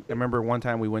ever, I remember one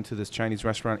time we went to this Chinese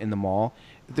restaurant in the mall.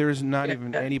 There's not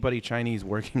even Yeah. anybody Chinese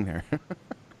working there.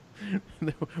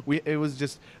 It was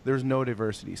just there's no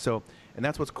diversity. So, and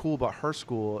that's what's cool about her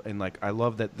school, and like I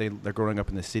love that they're growing up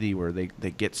in the city where they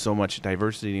get so much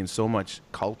diversity and so much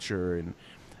culture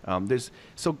and there's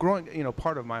so growing. You know,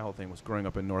 part of my whole thing was growing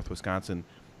up in North Wisconsin.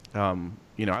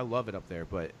 You know, I love it up there,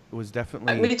 but it was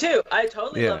definitely Me too. I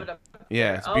totally yeah, love it up yeah,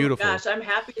 there. it's Oh beautiful. my gosh, I'm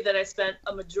happy that I spent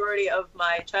a majority of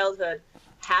my childhood,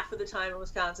 half of the time in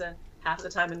Wisconsin, half of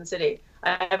the time in the city.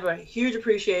 I have a huge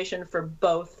appreciation for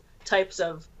both types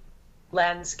of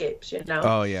landscapes, you know?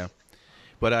 Oh yeah,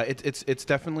 but it's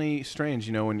definitely strange,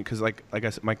 you know, when because like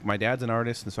I said, my dad's an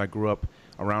artist, and so I grew up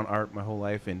around art my whole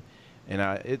life, and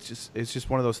it's just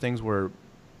one of those things where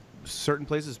certain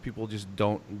places people just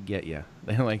don't get you.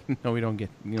 They're like, no, we don't get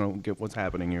get what's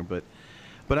happening here, but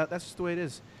that's just the way it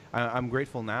is. I'm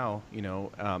grateful now, you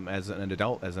know, as an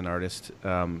adult, as an artist.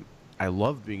 I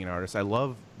love being an artist. I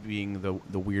love being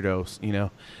the weirdos, you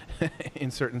know,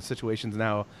 in certain situations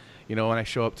now. You know, when I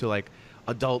show up to like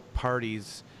adult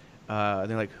parties, they're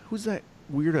like, "Who's that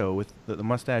weirdo with the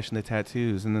mustache and the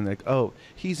tattoos?" And then like, "Oh,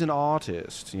 he's an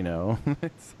artist," you know.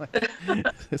 It's like,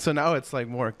 so now it's like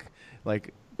more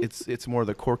like it's more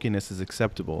the quirkiness is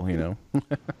acceptable, you know.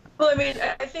 Well, I mean,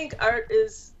 I think art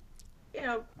is, you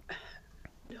know,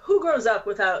 who grows up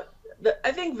without,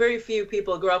 I think very few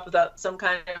people grow up without some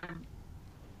kind of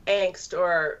angst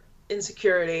or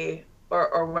insecurity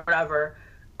or whatever.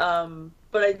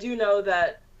 But I do know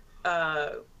that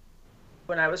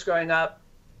when I was growing up,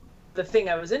 the thing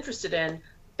I was interested in,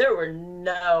 there were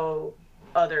no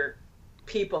other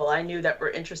people I knew that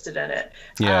were interested in it.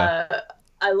 Yeah.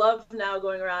 I love now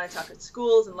going around. I talk at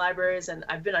schools and libraries, and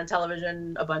I've been on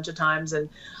television a bunch of times. And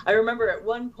I remember at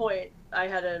one point I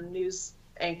had a news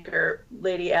anchor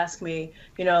lady ask me,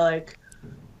 you know, like,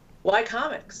 why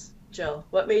comics, Jill?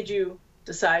 What made you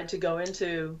decide to go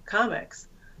into comics?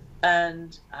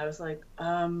 And I was like,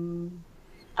 I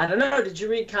don't know. Did you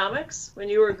read comics when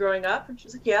you were growing up? And she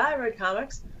was like, yeah, I read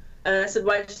comics. And I said,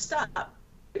 why did you stop?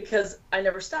 Because I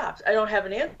never stopped. I don't have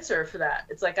an answer for that.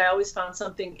 It's like I always found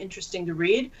something interesting to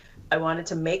read. I wanted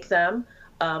to make them.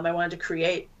 I wanted to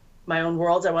create my own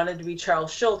worlds. I wanted to be Charles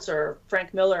Schultz or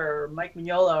Frank Miller or Mike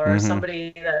Mignola or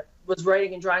somebody that was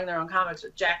writing and drawing their own comics, or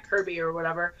Jack Kirby or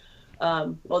whatever.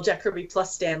 Well, Jack Kirby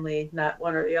plus Stan Lee, not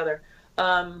one or the other.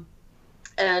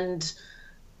 And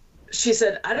she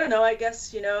said, I don't know, I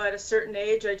guess, you know, at a certain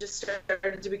age, I just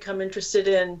started to become interested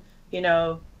in, you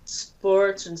know,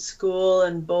 sports and school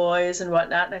and boys and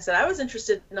whatnot. And I said, I was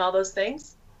interested in all those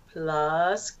things,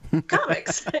 plus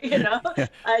comics, you know. Yeah.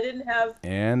 I didn't have,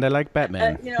 And I like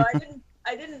Batman. you know,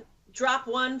 I didn't drop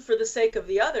one for the sake of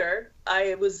the other.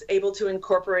 I was able to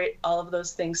incorporate all of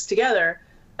those things together.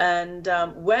 And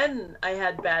when I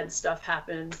had bad stuff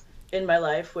happen in my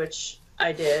life, which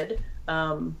I did,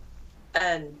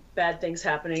 and bad things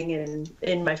happening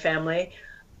in my family,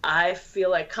 I feel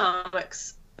like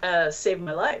comics saved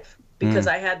my life, because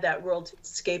I had that world to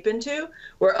escape into,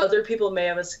 where other people may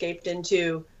have escaped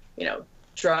into, you know,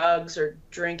 drugs or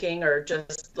drinking or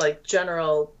just like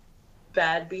general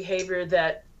bad behavior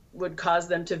that would cause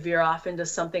them to veer off into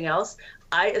something else.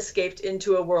 I escaped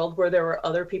into a world where there were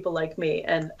other people like me,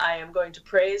 and I am going to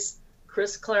praise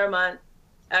Chris Claremont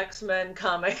X-Men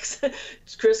comics,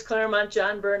 Chris Claremont,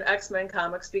 John Byrne X-Men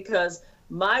comics, because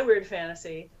my weird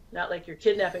fantasy, not like your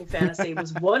kidnapping fantasy,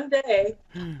 was one day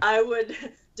I would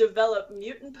develop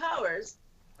mutant powers,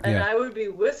 and Yeah. I would be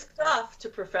whisked off to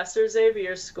Professor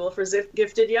Xavier's School for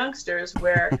Gifted Youngsters,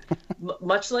 where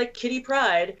much like Kitty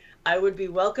Pryde, I would be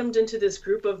welcomed into this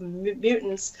group of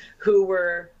mutants who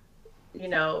were, you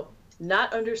know,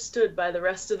 not understood by the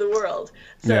rest of the world.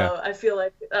 So Yeah. I feel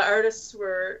like artists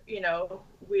were, you know,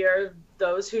 we are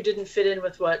those who didn't fit in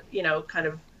with what, you know, kind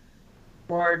of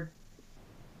more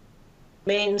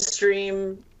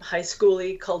mainstream high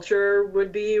schooly culture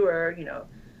would be, where, you know,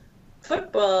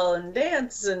 football and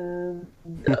dance and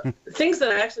things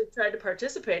that I actually tried to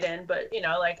participate in. But, you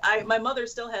know, like my mother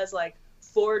still has like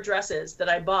 4 dresses that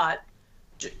I bought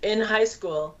in high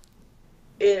school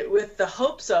with the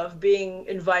hopes of being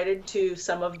invited to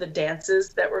some of the dances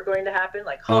that were going to happen,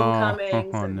 like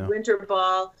homecomings and winter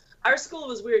ball. Our school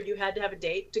was weird. You had to have a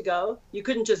date to go. You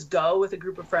couldn't just go with a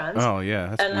group of friends. Oh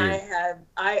yeah, that's weird.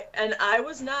 I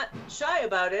was not shy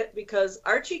about it, because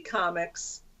Archie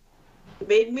comics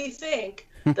made me think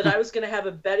that I was going to have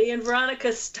a Betty and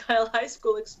Veronica style high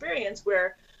school experience,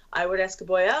 where I would ask a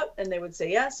boy out and they would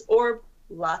say yes, or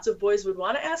lots of boys would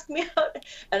want to ask me out,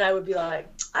 and I would be like,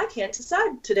 I can't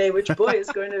decide today which boy is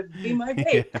going to be my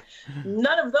date. Yeah.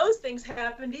 None of those things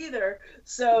happened either.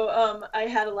 So I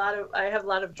have a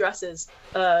lot of dresses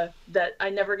that I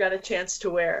never got a chance to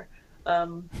wear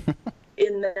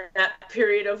in that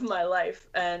period of my life.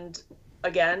 And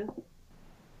again,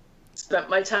 spent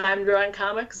my time drawing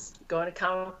comics, going to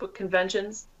comic book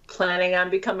conventions, planning on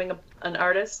becoming an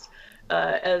artist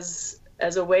as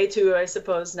a way to, I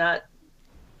suppose, not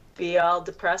be all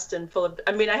depressed and full of,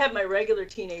 I mean, I had my regular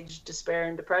teenage despair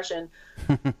and depression.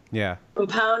 Yeah.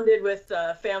 Compounded with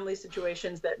family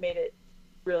situations that made it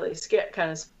really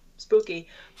kind of spooky.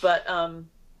 But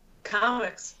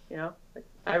comics, you know,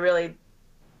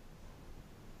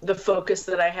 the focus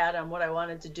that I had on what I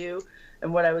wanted to do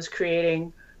and what I was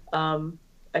creating,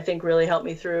 I think really helped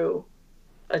me through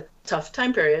a tough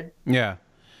time period. Yeah.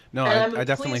 No, I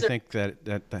definitely think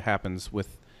that happens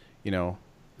with, you know,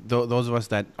 those of us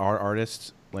that are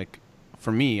artists. Like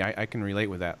for me, I can relate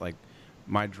with that. Like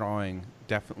my drawing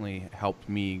definitely helped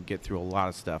me get through a lot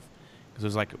of stuff,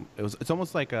 because it's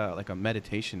almost like a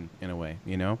meditation in a way,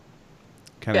 you know,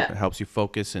 kind of helps you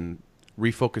focus and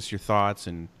refocus your thoughts.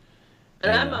 And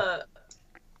I'm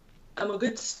a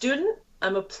good student.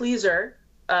 I'm a pleaser.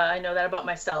 I know that about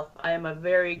myself. I am a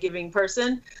very giving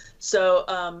person. So,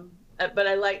 but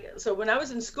when I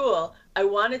was in school, I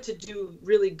wanted to do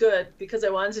really good, because I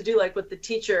wanted to do like what the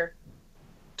teacher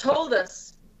told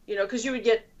us, you know, because you would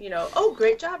get, you know, oh,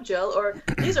 great job, Jill, or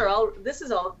this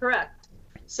is all correct.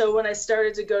 So when I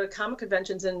started to go to comic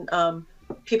conventions, and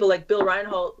people like Bill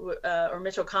Reinhold or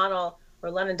Mitch O'Connell or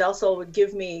Lennon Delsol would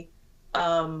give me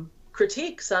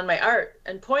critiques on my art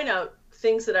and point out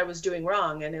things that I was doing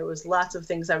wrong, and it was lots of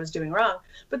things I was doing wrong.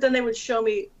 But then they would tell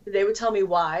me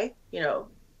why, you know,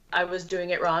 I was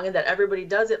doing it wrong, and that everybody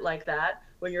does it like that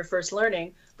when you're first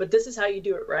learning, but this is how you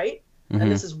do it right. Mm-hmm.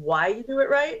 And this is why you do it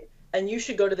right. And you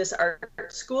should go to this art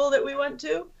school that we went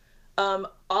to. All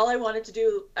I wanted to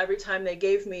do every time they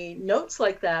gave me notes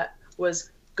like that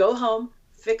was go home,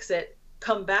 fix it,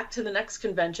 come back to the next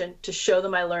convention to show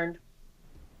them I learned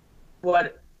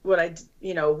what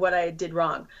I did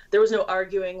wrong. There was no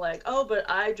arguing like, oh, but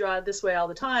I draw this way all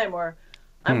the time, or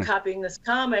I'm copying this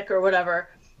comic or whatever.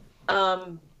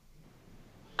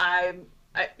 I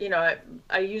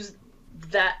use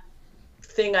that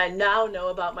thing I now know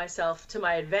about myself to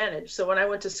my advantage. So when I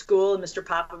went to school and Mr.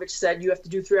 Popovich said you have to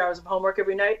do 3 hours of homework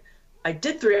every night, I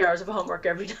did 3 hours of homework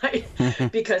every night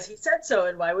because he said so.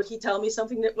 And why would he tell me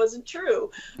something that wasn't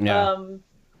true? Yeah.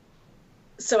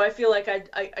 So I feel like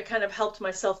I kind of helped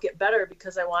myself get better,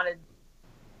 because I wanted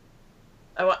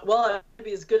to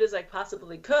be as good as I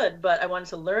possibly could, but I wanted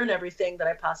to learn everything that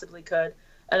I possibly could.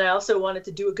 And I also wanted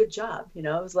to do a good job. You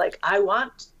know, it was like, I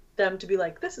want them to be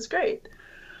like, this is great,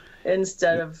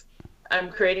 instead of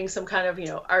I'm creating some kind of, you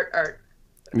know, art.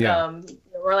 Yeah.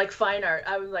 Or like fine art.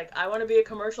 I was like, I want to be a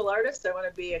commercial artist. I want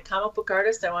to be a comic book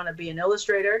artist. I want to be an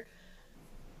illustrator.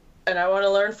 And I want to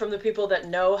learn from the people that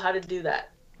know how to do that.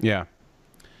 Yeah.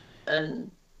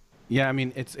 And yeah, I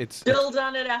mean, it's build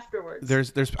on it afterwards.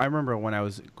 I remember when I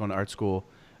was going to art school,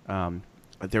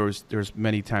 there was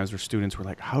many times where students were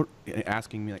like,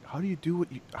 asking me like, how do you do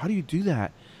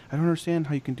that? I don't understand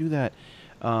how you can do that.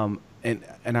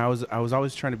 And I was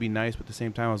always trying to be nice, but at the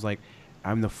same time I was like,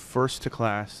 I'm the first to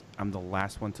class, I'm the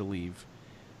last one to leave.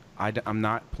 I'm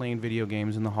not playing video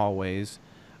games in the hallways.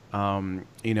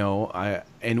 You know,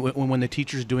 when the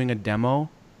teacher's doing a demo,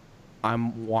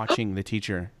 I'm watching the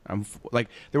teacher. Like,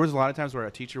 there was a lot of times where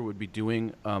a teacher would be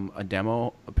doing a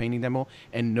painting demo,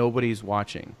 and nobody's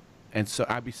watching. And so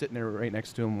I'd be sitting there right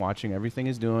next to him watching everything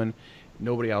he's doing.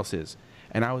 Nobody else is.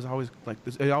 And I was always like,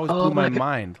 this, it always blew my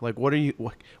mind. Like,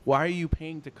 why are you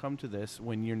paying to come to this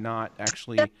when you're not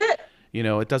actually, you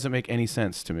know, it doesn't make any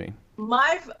sense to me.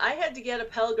 I had to get a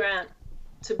Pell Grant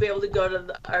to be able to go to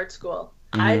the art school.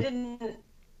 Mm-hmm.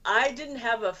 I didn't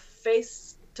have a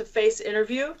face-to-face face-to-face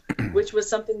interview, which was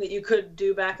something that you could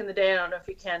do back in the day. I don't know if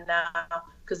you can now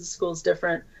because the school's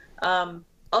different.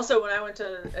 Also, when I went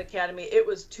to academy, it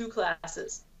was 2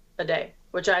 classes a day,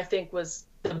 which I think was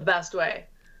the best way.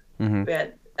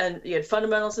 And you had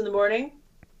fundamentals in the morning,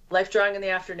 life drawing in the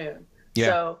afternoon. Yeah,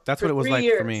 so that's what it was like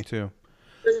for me too.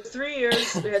 For 3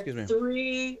 years, we had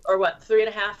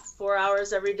 3.5, 4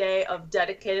 hours every day of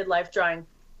dedicated life drawing,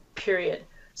 period.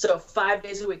 So 5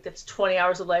 days a week, that's 20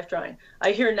 hours of life drawing.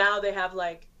 I hear now they have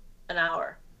like an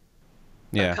hour,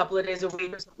 a couple of days a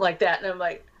week or something like that. And I'm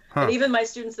like, and even my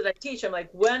students that I teach, I'm like,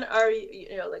 when are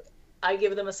you know, like I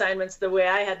give them assignments the way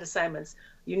I had assignments.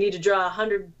 You need to draw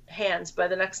 100 hands by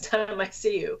the next time I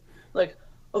see you. Like,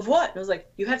 of what? And I was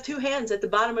like, you have 2 hands at the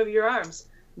bottom of your arms.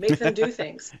 Make them do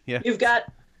things. You've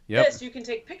got this. You can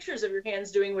take pictures of your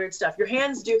hands doing weird stuff. Your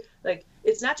hands do, like,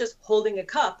 it's not just holding a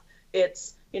cup.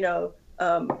 It's,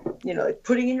 like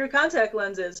putting in your contact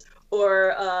lenses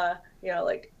or,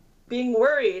 like being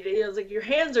worried. It's like your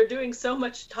hands are doing so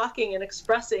much talking and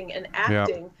expressing and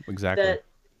acting that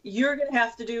you're going to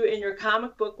have to do in your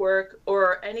comic book work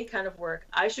or any kind of work.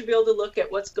 I should be able to look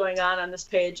at what's going on this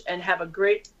page and have a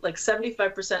great, like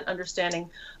 75% understanding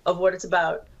of what it's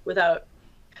about without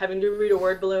having to read a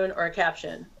word balloon or a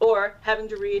caption or having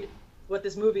to read what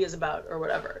this movie is about or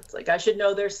whatever. It's like, I should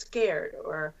know they're scared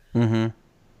or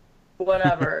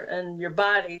whatever. And your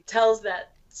body tells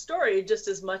that story just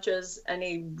as much as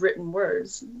any written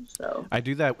words. So I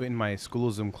do that in my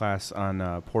schoolism class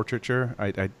on portraiture.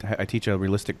 I teach a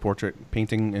realistic portrait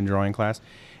painting and drawing class,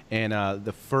 and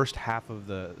the first half of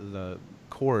the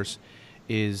course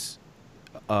is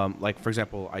like, for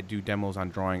example, I do demos on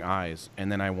drawing eyes, and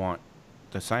then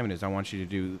the assignment is I want you to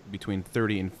do between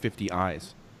 30 and 50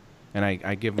 eyes, and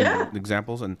I give them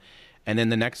examples, and then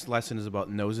the next lesson is about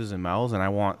noses and mouths, and I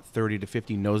want 30 to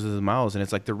 50 noses and mouths. And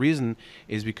it's like, the reason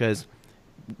is because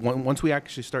once we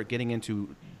actually start getting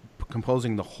into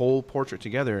composing the whole portrait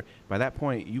together, by that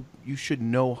point, you should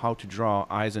know how to draw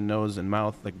eyes and nose and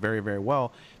mouth like very, very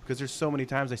well, because there's so many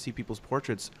times I see people's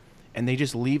portraits and they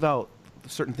just leave out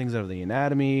certain things out of the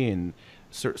anatomy, and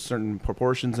certain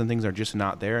proportions and things are just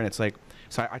not there. And it's like,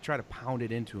 so I try to pound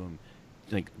it into them.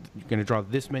 Like, you're going to draw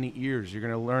this many ears. You're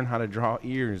going to learn how to draw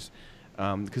ears,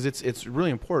 because it's really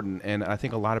important. And I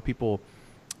think a lot of people,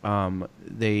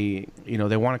 they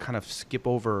want to kind of skip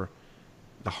over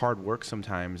the hard work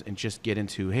sometimes and just get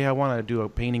into, hey, I want to do a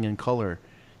painting in color,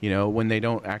 when they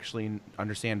don't actually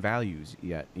understand values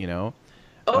yet,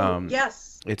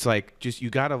 yes. It's like, just, you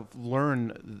got to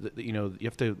learn, you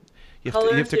have to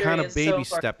kind of baby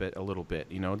step it a little bit,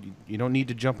 you don't need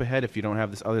to jump ahead if you don't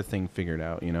have this other thing figured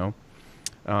out,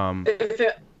 If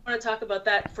you want to talk about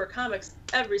that for comics,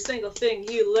 every single thing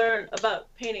you learn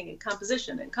about painting and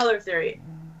composition and color theory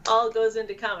all goes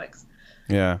into comics.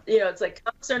 Yeah. It's like,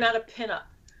 comics are not a pinup.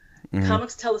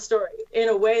 Comics tell a story in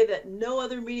a way that no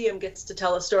other medium gets to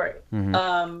tell a story.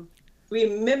 We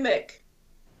mimic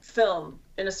film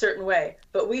in a certain way,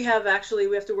 but we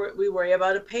worry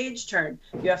about a page turn.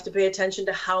 You have to pay attention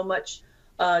to how much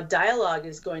dialogue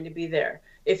is going to be there.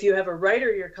 If you have a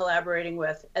writer you're collaborating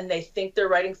with and they think they're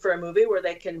writing for a movie where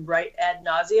they can write ad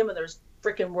nauseum and there's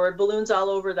freaking word balloons all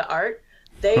over the art,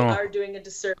 they are doing a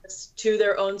disservice to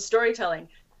their own storytelling.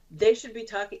 They should be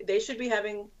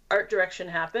having art direction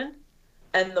happen,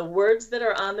 and the words that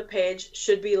are on the page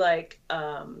should be like,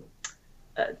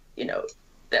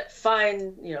 that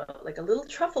fine, like a little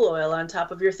truffle oil on top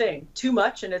of your thing. Too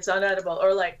much and it's unedible.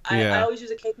 Or like, I always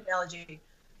use a cake analogy.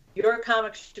 Your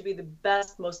comic should be the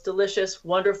best, most delicious,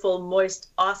 wonderful, moist,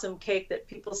 awesome cake that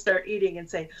people start eating and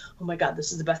say, oh my God,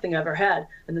 this is the best thing I've ever had.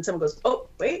 And then someone goes, oh,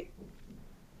 wait,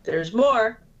 there's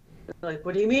more. They're like,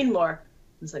 what do you mean more?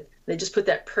 It's like, they just put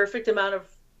that perfect amount of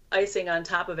icing on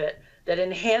top of it that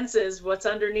enhances what's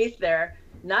underneath there.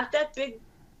 Not that big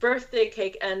birthday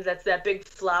cake end that's that big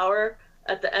flower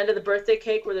at the end of the birthday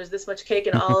cake where there's this much cake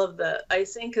and all of the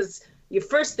icing, because you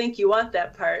first think you want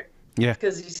that part. Yeah.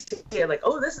 Because you're like,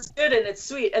 oh, this is good and it's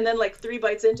sweet. And then like 3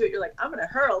 bites into it, you're like, I'm going to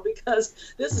hurl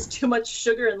because this is too much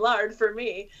sugar and lard for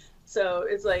me. So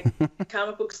it's like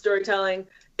comic book storytelling.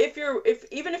 Even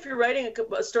if you're writing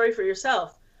a story for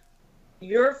yourself,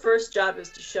 your first job is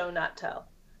to show, not tell.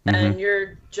 And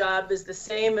your job is the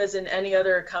same as in any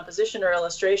other composition or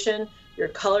illustration. Your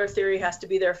color theory has to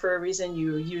be there for a reason.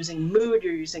 You're using mood,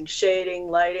 you're using shading,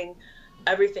 lighting,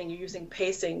 everything. You're using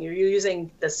pacing, you're using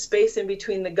the space in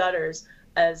between the gutters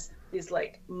as these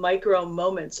like micro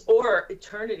moments or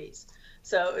eternities.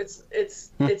 So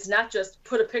it's not just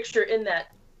put a picture in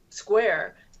that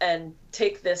square and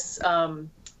take this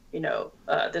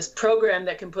this program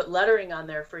that can put lettering on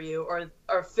there for you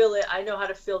or fill it. I know how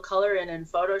to fill color in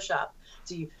Photoshop.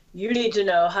 So you need to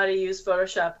know how to use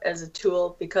Photoshop as a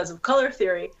tool because of color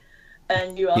theory,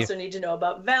 and you also need to know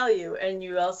about value, and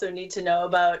you also need to know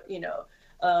about,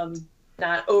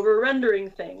 not over rendering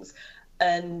things,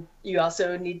 and you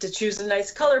also need to choose a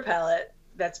nice color palette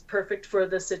that's perfect for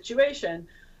the situation,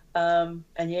 and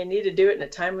you need to do it in a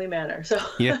timely manner. So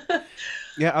yeah.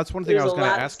 Yeah, that's one thing I was going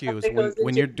to ask you is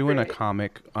when you're doing a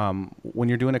comic, how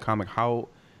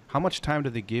much time do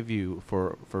they give you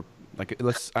for like,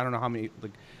 I don't know how many,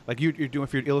 like you're doing,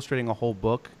 if you're illustrating a whole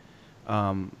book,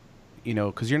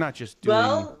 because you're not just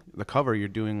doing the cover, you're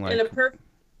doing like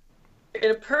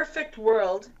in a perfect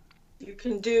world, you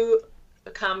can do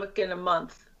a comic in a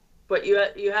month, but you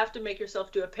have to make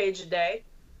yourself do a page a day.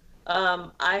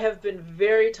 I have been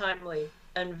very timely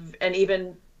and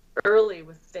even early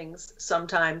with things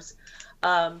sometimes,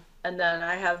 and then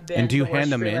I have been the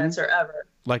worst freelancer ever.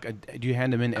 Like, do you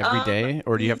hand them in every day,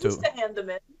 or do you have to?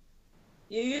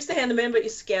 You used to hand them in, but you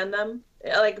scan them.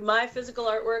 Like my physical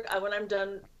artwork, when I'm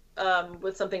done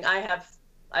with something,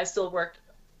 I still work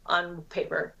on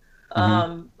paper.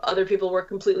 Other people work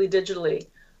completely digitally.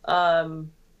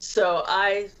 So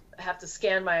I have to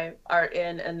scan my art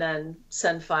in and then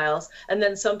send files. And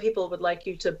then some people would like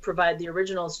you to provide the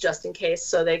originals just in case,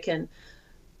 so they can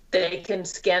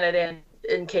scan it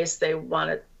in case they want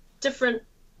it different.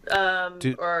 But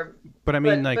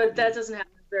that doesn't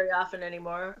happen very often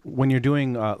anymore. When you're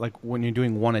doing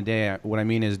one a day, what I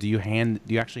mean is, do you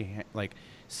actually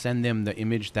send them the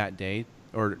image that day,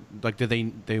 or like do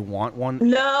they want one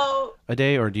a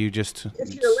day, or do you just?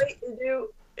 If you're late, you do.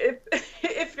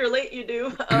 If you're late, you do,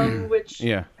 which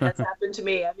has happened to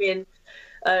me. I mean,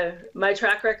 my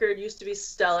track record used to be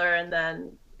stellar, and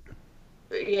then,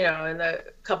 in a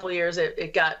couple of years,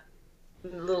 it got a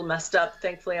little messed up.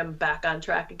 Thankfully, I'm back on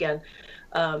track again.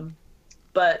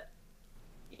 But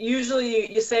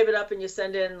usually you save it up and you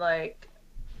send in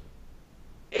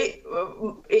it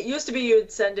used to be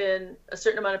you'd send in a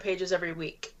certain amount of pages every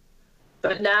week.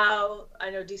 But now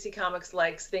I know DC Comics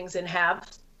likes things in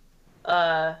halves.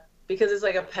 Because it's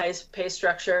like a pay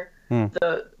structure.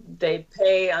 They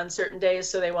pay on certain days,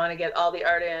 so they want to get all the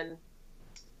art in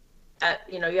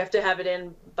you have to have it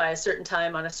in by a certain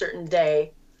time on a certain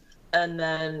day, and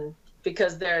then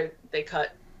because they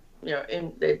cut,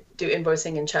 they do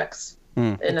invoicing and checks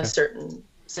in a certain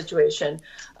situation.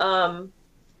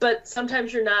 But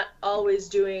sometimes you're not always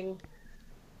doing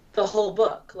the whole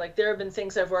book. Like there have been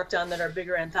things I've worked on that are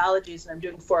bigger anthologies, and I'm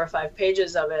doing 4 or 5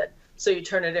 pages of it. So you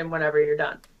turn it in whenever you're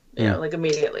done, like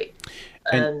immediately.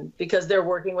 And because they're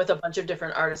working with a bunch of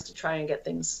different artists to try and get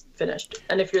things finished.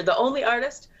 And if you're the only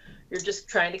artist, you're just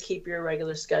trying to keep your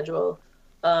regular schedule.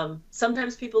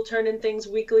 Sometimes people turn in things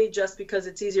weekly just because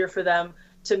it's easier for them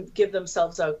to give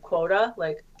themselves a quota.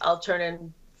 Like I'll turn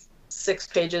in 6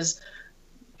 pages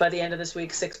by the end of this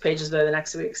week, 6 pages by the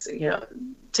next week,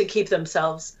 to keep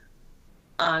themselves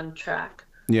on track.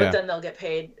 Yeah. But then they'll get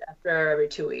paid after every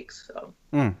 2 weeks. So.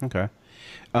 Okay.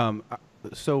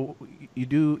 So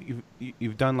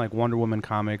you've done like Wonder Woman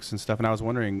comics and stuff, and I was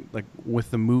wondering, like with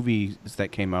the movies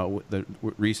that came out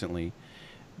recently,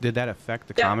 did that affect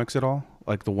the comics at all?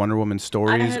 Like the Wonder Woman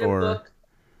stories,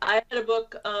 I had a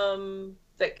book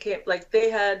that came, like they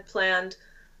had planned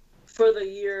for the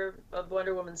year of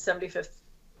Wonder Woman's 75th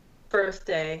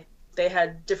birthday. They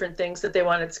had different things that they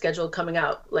wanted scheduled coming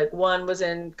out. Like one was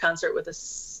in concert with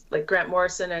Grant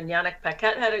Morrison and Yannick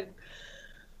Paquette had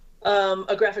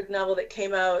a graphic novel that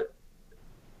came out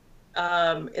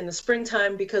in the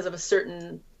springtime because of a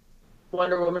certain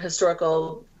Wonder Woman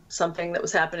historical something that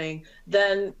was happening.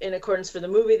 Then in accordance for the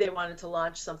movie, they wanted to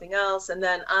launch something else. And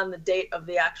then on the date of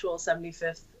the actual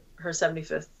her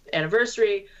 75th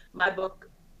anniversary, my book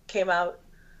came out.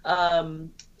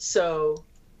 So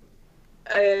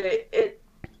it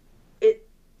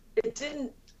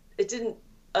didn't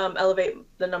elevate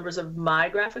the numbers of my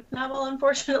graphic novel,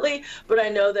 unfortunately, but I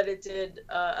know that it did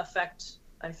affect,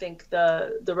 I think,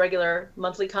 the regular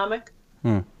monthly comic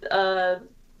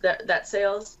that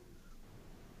sales.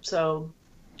 So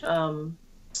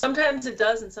sometimes it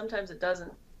does and sometimes it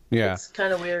doesn't. Yeah, it's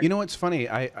kind of weird. You know, it's funny.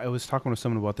 I was talking with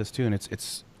someone about this too, and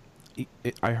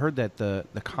I heard that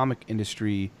the comic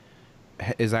industry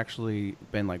has actually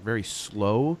been like very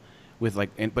slow with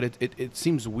but it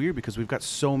seems weird because we've got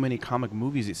so many comic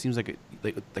movies. It seems like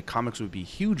the comics would be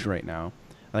huge right now,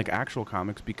 like actual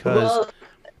comics, because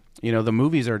the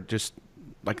movies are just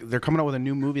like they're coming out with a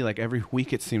new movie like every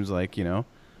week. It seems like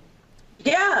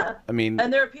Yeah. I mean,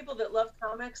 and there are people that love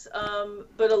comics,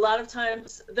 but a lot of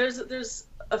times there's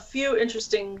a few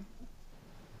interesting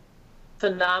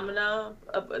phenomena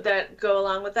that go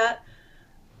along with that.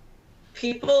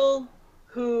 People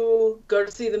who go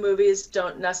to see the movies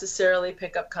don't necessarily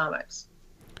pick up comics.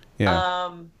 Yeah.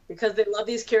 Because they love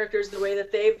these characters. The way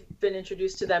that they've been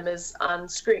introduced to them is on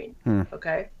screen.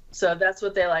 Okay. So that's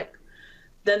what they like.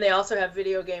 Then they also have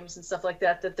video games and stuff like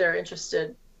that they're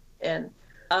interested in.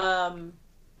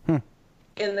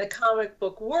 In the comic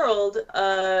book world,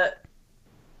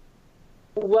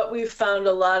 what we've found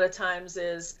a lot of times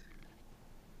is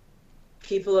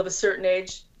people of a certain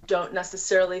age don't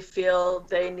necessarily feel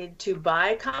they need to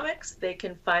buy comics. They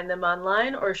can find them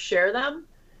online or share them.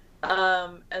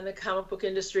 And the comic book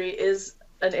industry is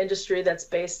an industry that's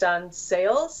based on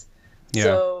sales. Yeah.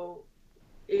 So,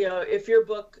 if your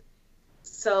book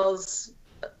sells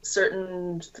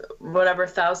certain whatever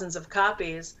thousands of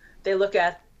copies, they look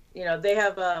at, they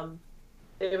have a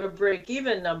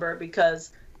break-even number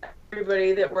because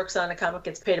everybody that works on a comic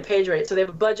gets paid a page rate. So they have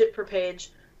a budget per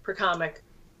page per comic,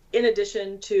 in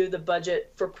addition to the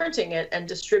budget for printing it and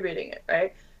distributing it,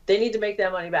 right? They need to make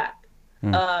that money back.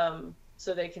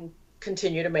 So they can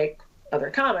continue to make other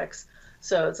comics.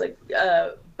 So it's like,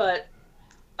 but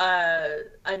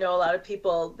I know a lot of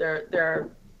people, there are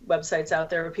websites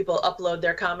out there where people upload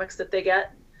their comics that they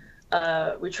get.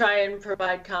 We try and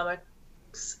provide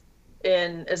comics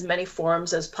in as many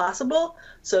forms as possible.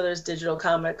 So there's digital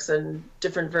comics and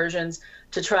different versions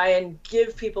to try and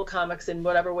give people comics in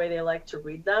whatever way they like to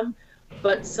read them.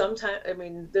 But sometimes,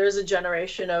 there's a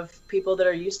generation of people that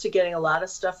are used to getting a lot of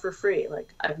stuff for free.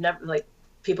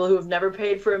 People who have never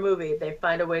paid for a movie, they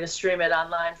find a way to stream it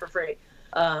online for free,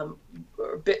 or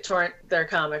BitTorrent their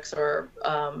comics, or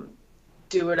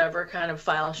do whatever kind of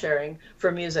file sharing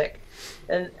for music.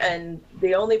 And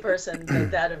the only person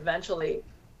that eventually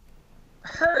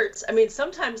hurts,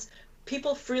 sometimes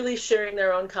people freely sharing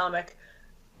their own comic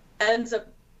ends up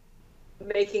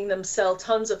making them sell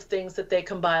tons of things that they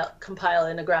compile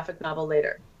in a graphic novel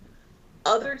later.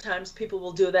 Other times people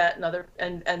will do that,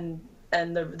 and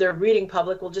their reading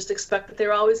public will just expect that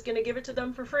they're always going to give it to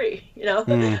them for free,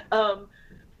 So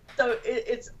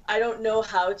it's I don't know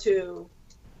how to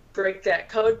break that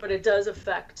code, but it does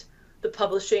affect the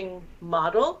publishing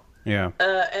model,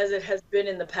 as it has been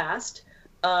in the past.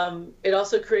 It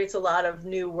also creates a lot of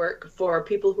new work for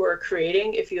people who are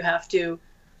creating. If you have to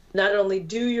not only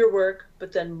do your work,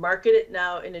 but then market it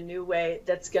now in a new way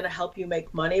that's going to help you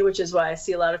make money, which is why I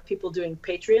see a lot of people doing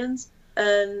Patreons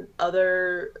and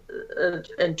other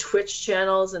and Twitch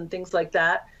channels and things like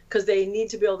that, because they need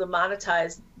to be able to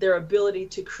monetize their ability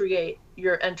to create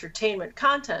your entertainment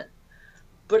content.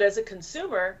 But as a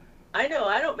consumer, I know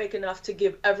I don't make enough to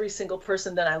give every single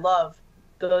person that I love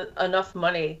enough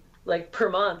money, like per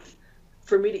month,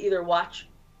 for me to either watch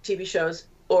TV shows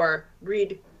or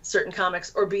read certain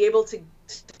comics or be able to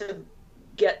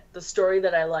get the story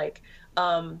that I like.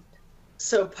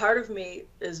 So part of me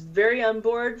is very on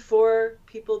board for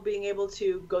people being able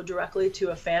to go directly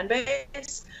to a fan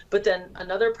base, but then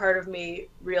another part of me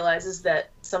realizes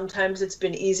that sometimes it's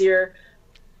been easier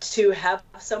to have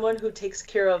someone who takes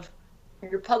care of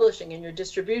your publishing and your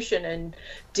distribution and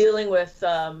dealing with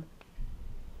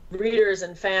readers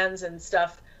and fans and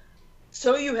stuff,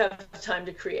 so you have time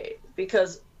to create.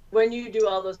 Because when you do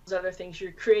all those other things,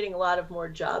 you're creating a lot of more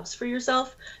jobs for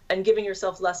yourself and giving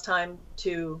yourself less time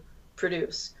to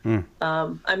produce.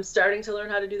 I'm starting to learn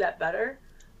how to do that better.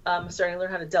 I'm starting to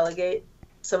learn how to delegate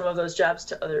some of those jobs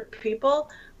to other people,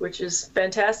 which is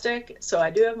fantastic. So I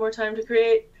do have more time to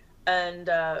create. And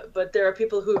but there are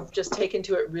people who've just taken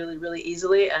to it really, really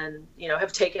easily, and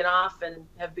have taken off and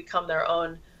have become their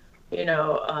own,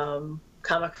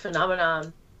 comic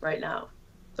phenomenon right now.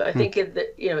 So I think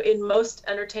in most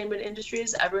entertainment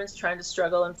industries, everyone's trying to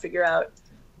struggle and figure out,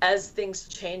 as things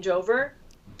change over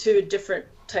to a different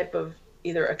type of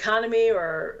either economy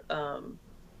or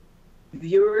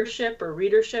viewership or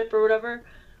readership or whatever,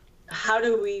 how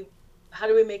do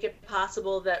we make it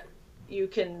possible that you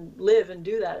can live and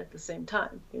do that at the same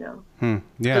time,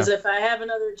 Because if I have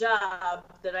another job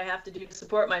that I have to do to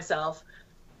support myself,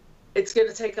 it's going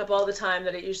to take up all the time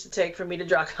that it used to take for me to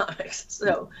draw comics.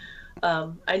 So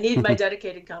I need my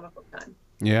dedicated comic book time.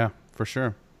 Yeah, for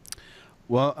sure.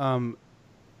 Well,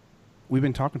 we've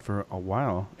been talking for a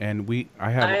while, and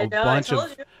I have a bunch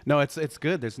of. No, it's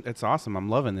good. It's awesome. I'm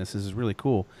loving this. This is really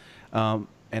cool.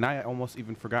 And I almost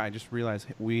even forgot. I just realized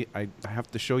I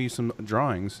have to show you some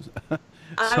drawings.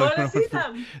 I want to see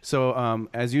them. So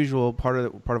as usual, part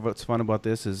of what's fun about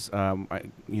this is I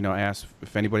ask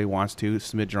if anybody wants to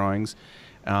submit drawings,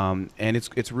 and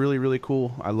it's really, really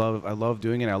cool. I love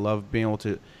doing it. I love being able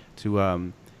to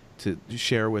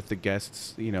share with the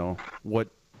guests what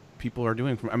people are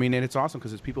doing. And it's awesome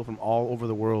because it's people from all over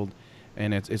the world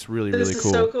and it's really This really is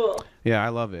cool. so cool. Yeah, I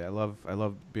love it. I love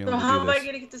being So able to how do am I this.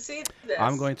 going to get to see this?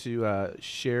 I'm going to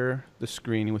share the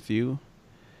screen with you,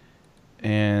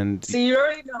 and See, you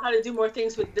already know how to do more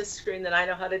things with this screen than I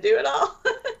know how to do it all.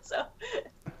 So,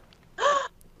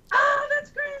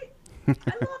 that's great. I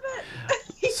love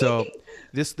it. so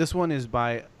this one is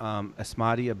by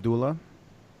Asmadi Abdullah,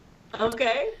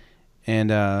 Okay. and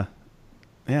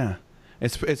yeah,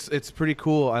 it's pretty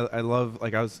cool. I love,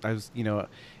 like, I was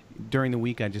during the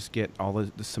week I just get all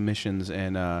the submissions,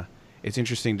 and it's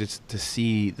interesting just to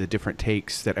see the different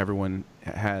takes that everyone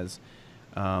has.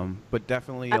 But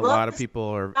definitely I a love lot of the people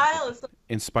are style. It's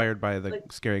inspired by the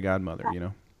like Scary Godmother, you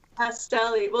know.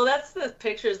 pastel-y. Well, that's the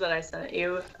pictures that I sent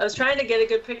you. I was trying to get a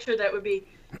good picture that would be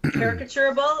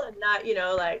caricaturable and not,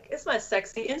 like, it's my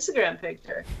sexy Instagram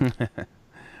picture.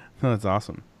 Oh, that's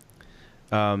awesome.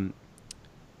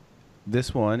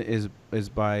 This one is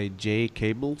by Jay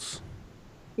Cables.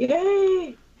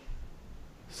 Yay!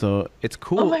 So it's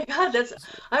cool. Oh my God,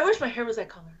 I wish my hair was that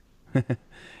color.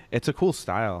 It's a cool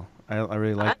style. I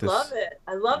really like this. I love it.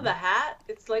 I love the hat.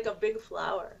 It's like a big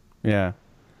flower. Yeah.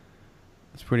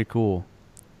 It's pretty cool.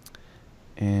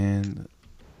 And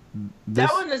this...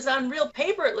 That one is on real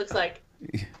paper, it looks like.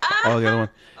 Oh, the other one.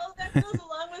 Oh, that goes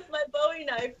along with my Bowie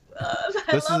knife.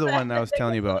 This is the one I was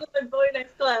telling you about. My Bowie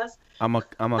knife class. I'm a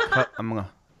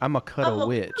cut a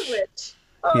witch.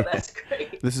 Oh, Yeah. that's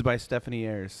great. This is by Stephanie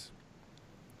Ayers.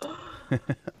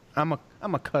 I'm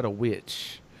a cut a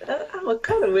witch. I'm a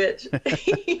cut a witch.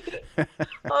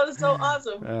 Oh, that's so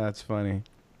awesome. That's funny.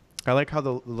 I like how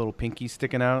the little pinky's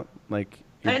sticking out, like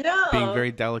you're I know. being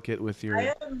very delicate with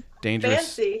your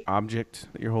dangerous fancy. object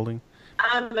that you're holding.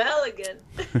 I'm elegant.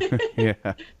 Yeah.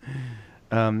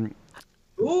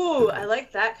 Ooh, I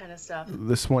like that kind of stuff.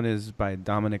 This one is by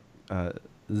Dominic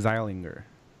Zeilinger.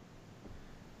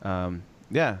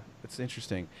 Yeah, it's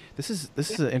interesting. This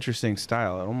is an interesting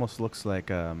style. It almost looks like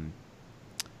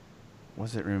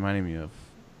what's it reminding me of?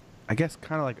 I guess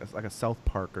kind of like a South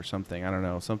Park or something. I don't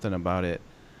know, something about it.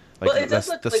 Like, well, it does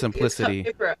look the like simplicity. It's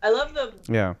cut paper. I love the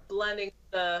blending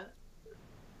the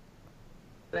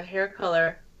hair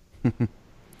color.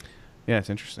 Yeah, it's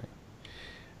interesting.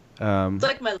 It's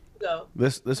like my logo.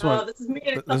 This one. This is me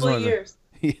in a couple of years.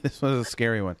 This one's a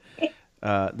scary one.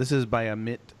 This is by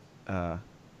Amit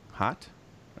Hot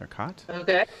or Cot.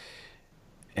 Okay.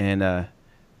 And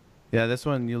yeah, this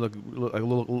one you look a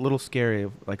little scary,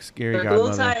 like Scary Look Godmother. a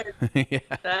little tired. Yeah.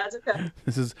 That's okay.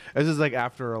 This is like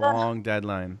after a long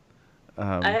deadline.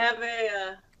 I have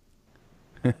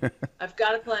I've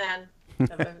got a plan. No,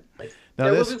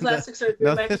 there will be plastic surgery.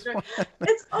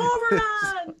 It's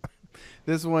overrun.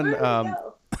 This one,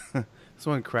 this this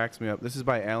one cracks me up. This is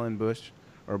by Alan Bush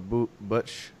or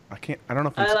Butch. I don't know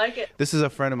if I like it. This is a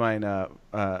friend of mine.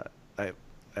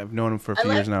 I've known him for a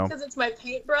few years now. Because it's my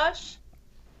paintbrush,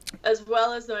 as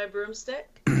well as my broomstick.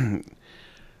 And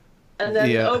then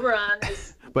the Oberon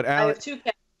is. But I have two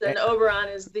cats, and Oberon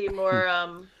is the more.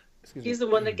 He's the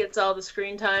one that gets all the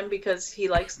screen time because he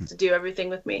likes to do everything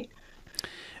with me.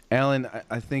 Alan,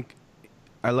 I think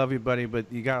I love you, buddy, but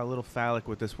you got a little phallic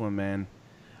with this one, man.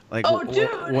 Like, oh, dude!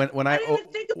 When I didn't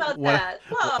even think about that.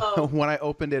 Whoa! When I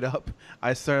opened it up,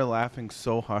 I started laughing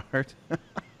so hard.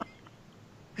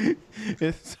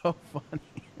 It's so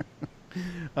funny.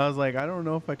 I was like, I don't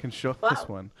know if I can show this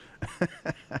one.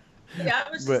 Yeah, I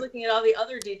was just looking at all the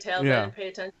other details. Yeah. I didn't pay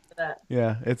attention to that.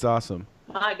 Yeah, it's awesome.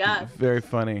 My God. Very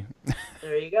funny.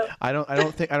 There you go. I don't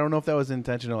know if that was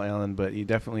intentional, Alan, but you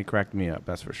definitely cracked me up.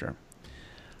 That's for sure.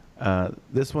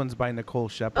 This one's by Nicole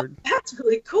Shepard. Oh, that's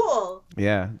really cool.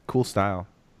 Yeah, cool style.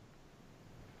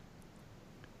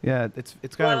 Yeah, it's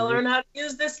got. I want to learn how to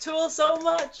use this tool so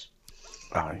much.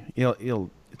 You'll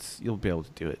be able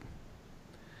to do it.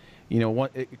 You know,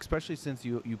 especially since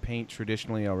you paint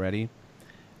traditionally already,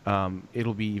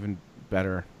 it'll be even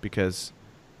better because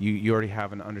you already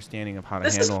have an understanding of how to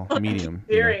handle medium.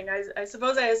 I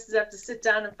suppose I just have to sit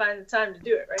down and find the time to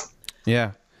do it, right?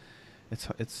 Yeah,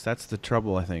 that's the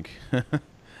trouble, I think.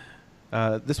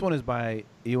 This one is by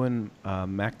Ewan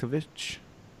Maktovich.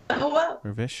 Oh wow!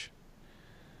 Or Vish.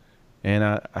 And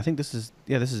I think this is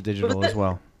digital as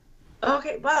well.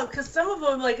 Okay, wow. Because some of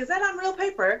them, like, is that on real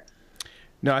paper?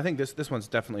 No, I think this one's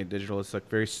definitely digital. It's like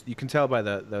you can tell by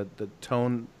the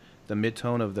tone, the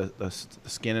mid-tone of the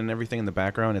skin and everything in the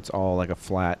background. It's all like a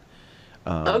flat.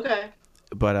 Okay.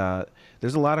 But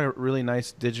there's a lot of really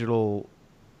nice digital,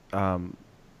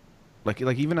 like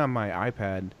even on my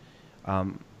iPad,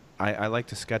 I like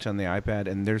to sketch on the iPad,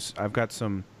 and I've got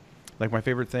some, like my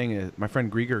favorite thing is my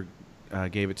friend Grieger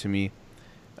gave it to me.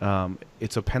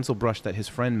 It's a pencil brush that his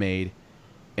friend made,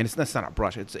 and that's not a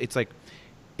brush. It's like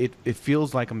it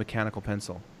feels like a mechanical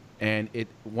pencil. And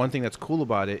one thing that's cool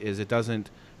about it is it doesn't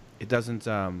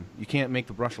you can't make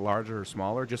the brush larger or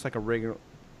smaller, just like a regular,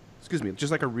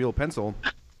 just like a real pencil.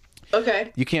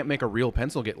 Okay. You can't make a real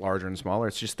pencil get larger and smaller.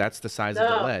 It's just that's the size of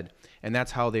the lead, and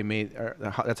that's how they made.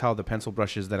 That's how the pencil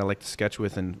brushes that I like to sketch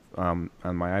with on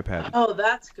my iPad. Oh,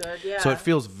 that's good. Yeah. So it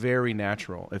feels very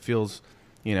natural. It feels,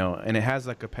 and it has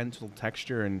like a pencil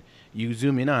texture, and you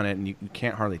zoom in on it, and you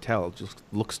can't hardly tell. It just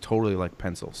looks totally like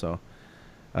pencil. So,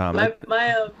 my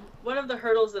one of the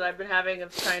hurdles that I've been having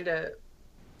of trying to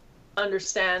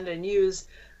understand and use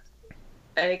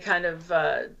any kind of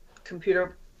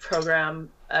computer program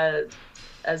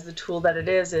as the tool that it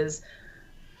is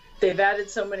they've added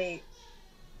so many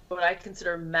what I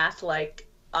consider math-like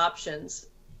options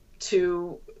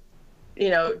to,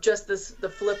 just the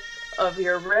flip of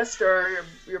your wrist or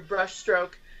your brush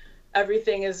stroke.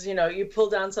 Everything is, you pull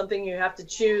down something, you have to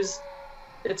choose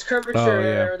its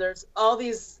curvature. There's all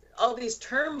these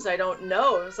terms I don't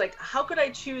know. It's like, how could I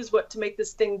choose what to make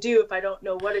this thing do if I don't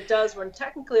know what it does, when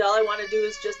technically all I want to do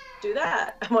is just do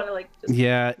that. I want to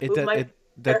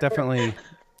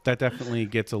that definitely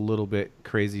gets a little bit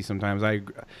crazy sometimes.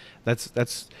 That's on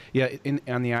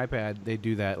the iPad they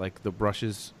do that, like the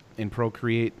brushes in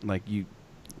Procreate, like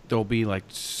there'll be like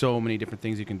so many different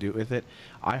things you can do with it.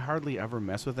 I hardly ever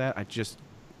mess with that. I just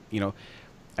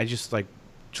like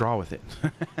draw with it.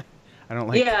 I don't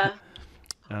like. Yeah.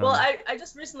 Well, I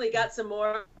just recently got some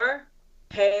more.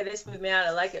 Hey, they smooth me out.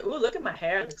 I like it. Ooh, look at my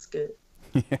hair. It looks good.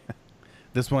 Yeah.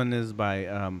 This one is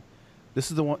by this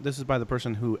is by the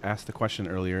person who asked the question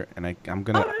earlier, and I'm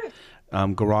gonna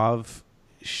Gaurav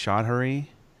Shadhari.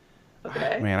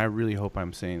 Okay. Man, I really hope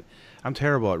I'm saying. I'm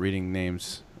terrible at reading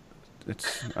names.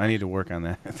 I need to work on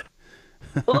that.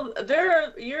 Well,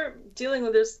 you're dealing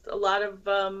with there's a lot of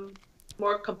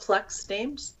more complex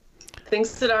names,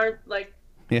 things that aren't like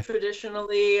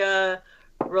traditionally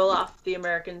roll off the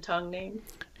American tongue name.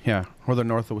 Yeah, or the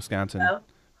north of Wisconsin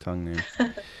tongue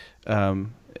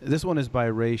name. This one is by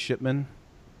Ray Shipman.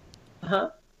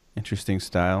 Interesting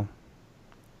style.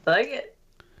 I like it.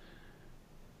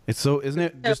 It's so, isn't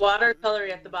it? Just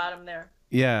watercolory at the bottom there.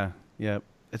 Yeah.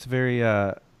 It's very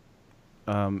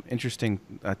interesting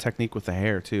technique with the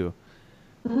hair too.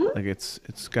 Mm-hmm. Like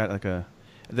it's got like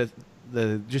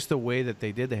just the way that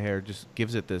they did the hair just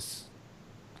gives it this.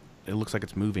 It looks like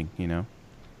it's moving.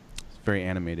 It's very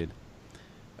animated.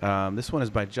 This one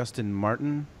is by Justin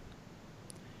Martin.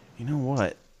 You know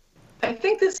what? I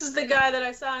think this is the guy that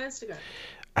I saw on Instagram.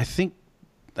 I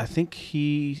think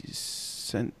he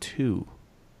sent two.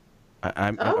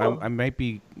 I might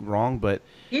be wrong, but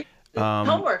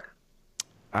homework.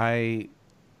 I'm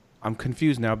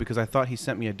confused now because I thought he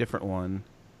sent me a different one,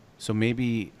 so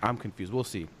maybe I'm confused. We'll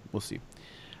see.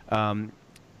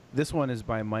 This one is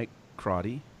by Mike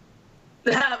Crotty.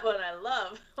 That one I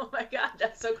love. Oh my God,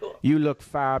 that's so cool. You look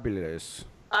fabulous.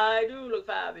 I do look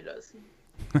fabulous.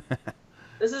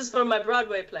 This is from my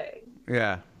Broadway play.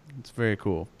 Yeah, it's very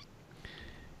cool.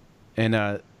 And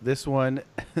this one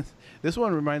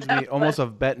reminds me almost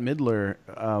of Bette Midler.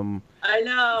 I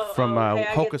know. From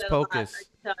Hocus Pocus. I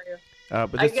can tell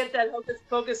you. I get that Hocus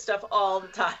Pocus stuff all the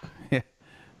time. Yeah,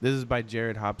 this is by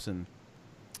Jared Hobson.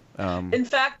 In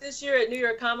fact, this year at New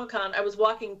York Comic Con, I was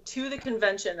walking to the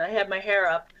convention. I had my hair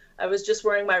up. I was just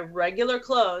wearing my regular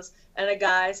clothes, and a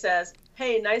guy says,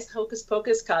 "Hey, nice Hocus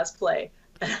Pocus cosplay."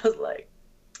 And I was like,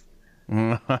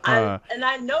 and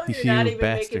I know you're not even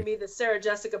making me the Sarah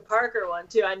Jessica Parker one,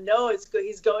 too. I know it's good.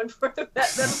 He's going for the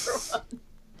Bette Midler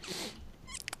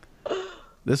one.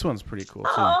 This one's pretty cool, too.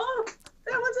 Oh,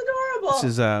 that one's adorable.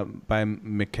 This is by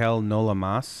Mikel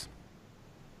Nolamas.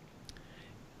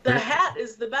 The hat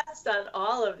is the best on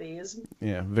all of these.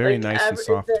 Yeah, very nice and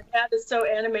soft. The hat is so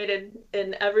animated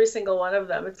in every single one of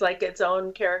them. It's like its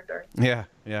own character. Yeah.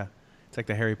 It's like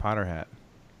the Harry Potter hat.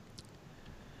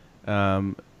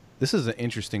 This is an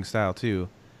interesting style, too.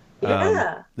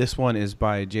 Yeah. This one is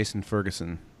by Jason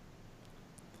Ferguson.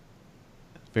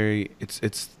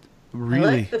 It's really...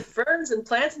 I like the ferns and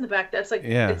plants in the back. That's like...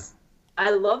 Yeah.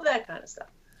 I love that kind of stuff.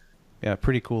 Yeah,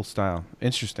 pretty cool style.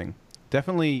 Interesting.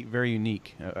 Definitely very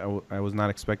unique. I was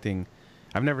not expecting...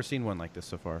 I've never seen one like this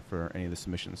so far for any of the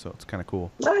submissions, so it's kind of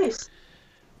cool. Nice.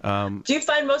 Do you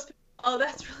find most people... Oh,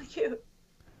 that's really cute.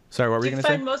 Sorry, what were you going to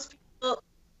say?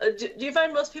 Do you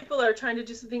find most people are trying to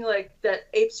do something like that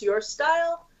apes your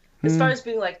style, as far as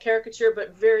being like caricature,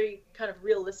 but very kind of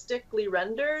realistically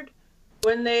rendered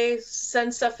when they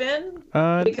send stuff in?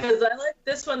 Because I like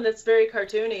this one that's very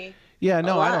cartoony. Yeah,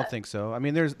 no, I don't think so. I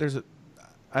mean, I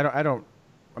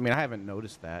haven't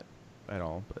noticed that at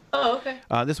all. But oh, okay.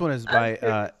 this one is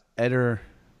by Eder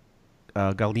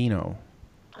Galdino.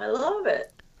 I love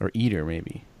it. Or Eater,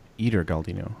 maybe. Eater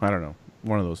Galdino. I don't know.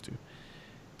 One of those two.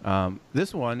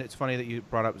 This one, it's funny that you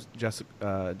brought up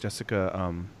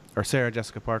Jessica, or Sarah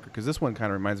Jessica Parker, because this one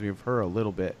kind of reminds me of her a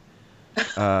little bit.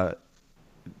 Just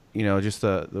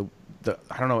the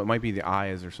I don't know, it might be the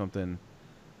eyes or something.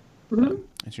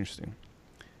 It's interesting.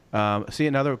 See,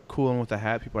 another cool one with the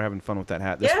hat. People are having fun with that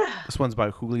hat. This one's by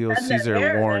Julio Cesar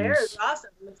Warnes. The hair is awesome.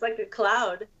 It's like a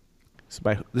cloud.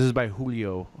 This is by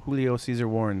Julio Cesar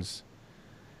Warnes.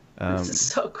 This is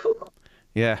so cool.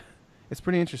 Yeah, it's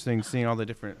pretty interesting seeing all the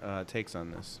different takes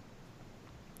on this.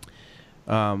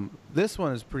 This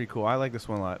one is pretty cool. I like this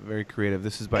one a lot. Very creative.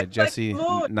 This is by Jesse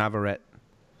Navarrete.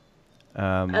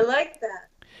 I like that.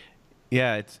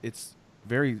 Yeah, it's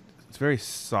very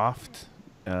soft.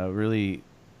 Really,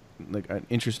 like an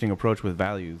interesting approach with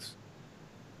values.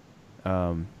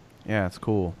 Yeah, it's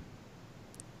cool.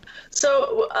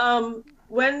 So,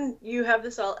 when you have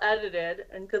this all edited,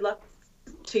 and good luck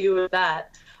to you with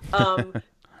that,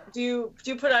 do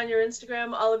you put on your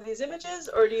Instagram all of these images,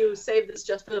 or do you save this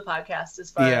just for the podcast?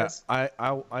 As far as I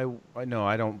know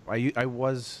I don't. I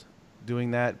was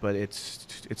doing that, but it's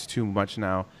too much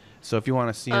now. So if you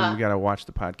want to see them, you gotta watch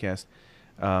the podcast.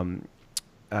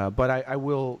 But I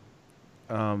will.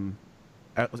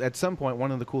 At some point,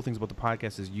 one of the cool things about the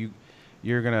podcast is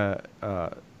you're gonna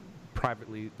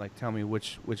privately like tell me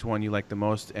which one you like the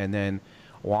most, and then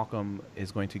WACOM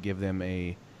is going to give them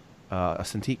a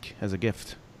Cintiq as a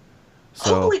gift.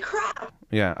 So, holy crap!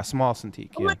 Yeah, a small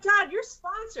Cintiq. Oh my God, you're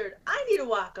sponsored. I need a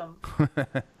WACOM.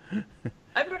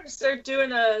 I better start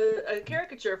doing a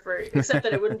caricature for it, except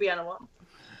that it wouldn't be on a wall.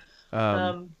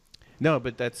 No,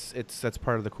 but that's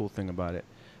part of the cool thing about it.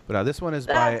 But this one is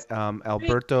by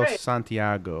Alberto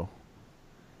Santiago,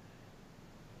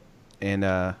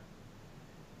 and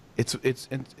it's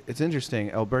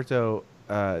interesting. Alberto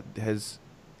has,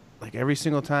 like, every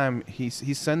single time he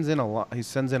sends in a lot. He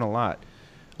sends in a lot.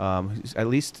 At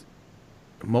least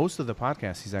most of the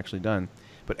podcasts he's actually done.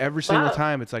 But every single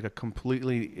time, it's like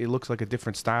it looks like a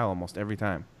different style almost every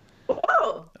time.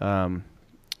 Wow.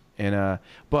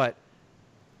 But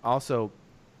also,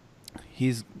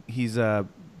 it's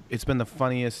been the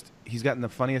funniest. He's gotten the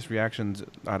funniest reactions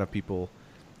out of people.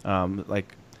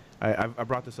 Like, I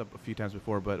brought this up a few times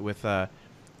before, but with the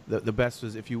best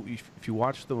was if you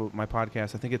watch my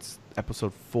podcast, I think it's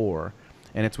episode 4,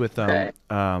 and it's with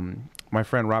my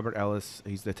friend Robert Ellis.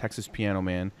 He's the Texas Piano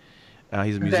Man.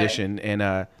 He's a musician,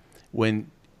 and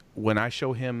when I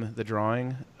show him the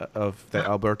drawing of that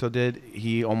Alberto did,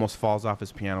 he almost falls off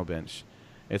his piano bench.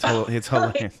 It's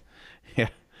hilarious. Yeah,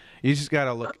 you just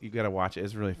gotta look. You gotta watch it.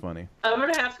 It's really funny. I'm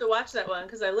gonna have to watch that one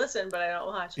because I listen, but I don't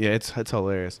watch it. Yeah, it's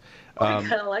hilarious. I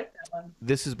kind of like that one.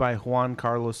 This is by Juan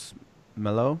Carlos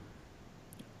Melo.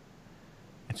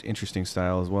 It's interesting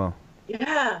style as well.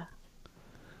 Yeah.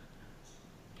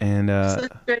 And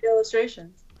such great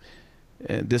illustrations.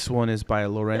 This one is by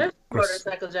Laurent.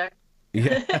 Motorcycle Jack.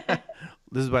 Yeah.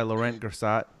 This is by Laurent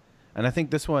Grasat, and I think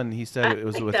this one he said it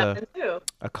was with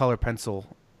a color pencil.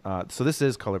 So this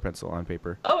is color pencil on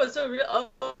paper. Oh, it's so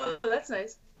real. Oh, that's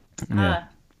nice. Yeah.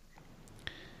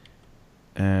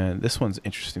 And this one's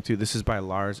interesting too. This is by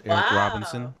Lars Eric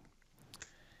Robinson.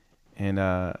 And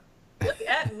look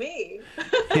at me.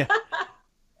 Yeah.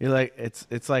 You're like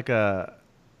it's like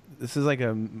this is like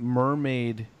a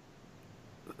mermaid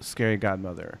scary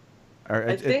godmother.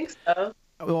 I think so.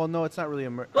 Well, no, it's not really a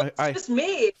mermaid. Well, it's just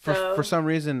me. For some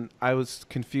reason, I was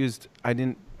confused.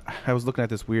 I was looking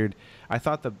at this weird. I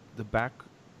thought the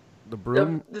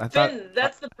broom. The fin.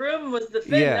 That's the broom was the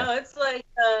fin. Yeah. No, it's like.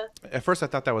 At first, I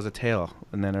thought that was a tail,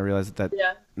 and then I realized that.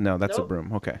 Yeah. No, that's a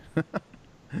broom. Okay.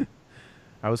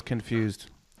 I was confused.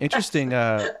 Interesting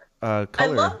color. I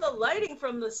love the lighting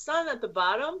from the sun at the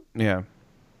bottom. Yeah.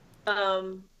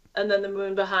 And then the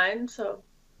moon behind. So.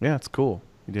 Yeah, it's cool.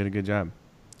 You did a good job.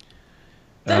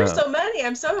 There's so many.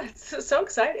 It's so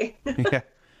exciting. Yeah.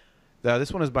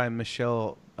 This one is by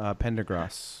Michelle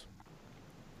Pendergrass.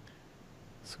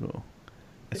 It's cool.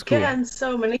 It's cool. Again,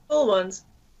 so many cool ones.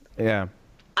 Yeah.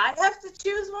 I have to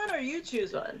choose one, or you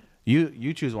choose one?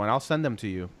 You choose one. I'll send them to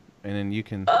you, and then you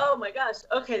can. Oh my gosh.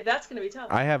 Okay, that's gonna be tough.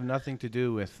 I have nothing to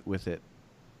do with it,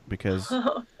 because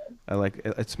I like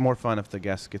it's more fun if the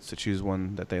guest gets to choose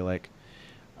one that they like.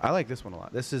 I like this one a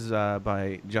lot. This is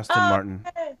by Justin Martin.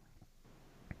 Okay.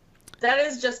 That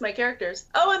is just my characters.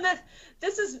 Oh, and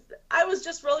this is. I was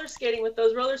just roller skating with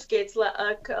those roller skates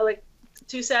like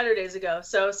 2 Saturdays ago.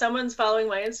 So someone's following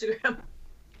my Instagram.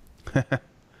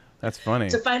 That's funny.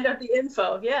 To find out the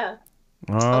info, yeah.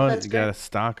 Oh, you got a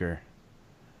stalker.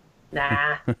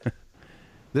 Nah.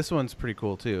 This one's pretty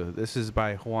cool too. This is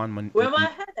by Juan Where my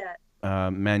head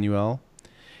at? Manuel.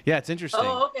 Yeah, it's interesting.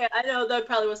 Oh, okay. I know that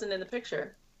probably wasn't in the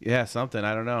picture. Yeah, something.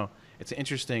 I don't know. It's an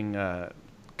interesting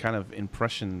kind of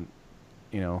impression,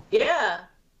 you know. Yeah.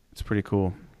 It's pretty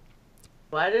cool.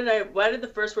 Why did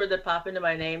the first word that pop into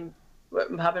my name,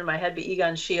 pop into my head be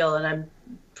Egon Schiele? And I'm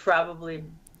probably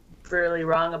really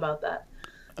wrong about that.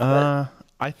 But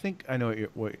I think I know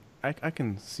what I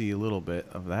can see a little bit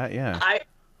of that. Yeah.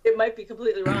 It might be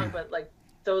completely wrong, but like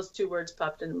those two words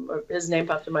popped in, or his name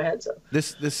popped in my head. So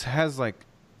This has like,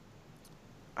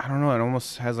 I don't know. It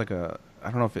almost has like a,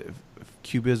 I don't know if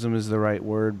cubism is the right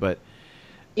word, but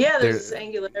yeah, there's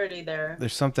angularity there.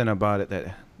 There's something about it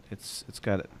that it's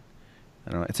got it.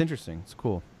 I don't know. It's interesting. It's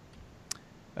cool.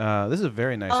 This is a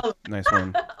very nice nice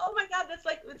one. Oh my God, that's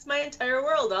like it's my entire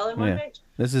world all in one page.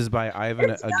 This is by Ivan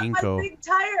Aginko. Got my big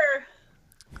tire.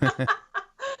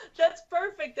 That's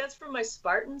perfect. That's for my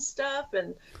Spartan stuff,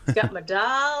 and it's got my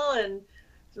doll and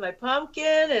my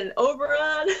pumpkin and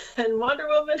Oberon and Wonder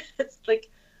Woman. It's like,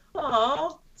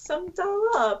 oh, summed all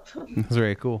up. That's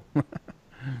very cool.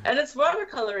 And it's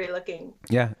watercolory looking.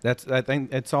 Yeah, I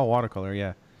think it's all watercolor.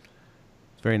 Yeah,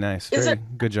 it's very nice. Very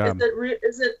good job.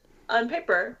 Is it on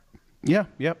paper? Yeah.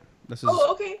 Yep. This is.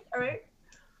 Oh, okay. All right.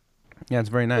 Yeah, it's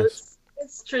very nice. So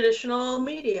it's traditional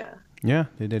media. Yeah,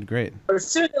 they did great. Or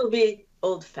soon it'll be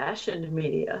old-fashioned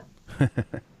media.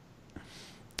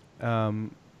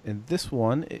 And this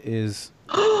one is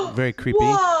very creepy.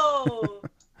 Whoa!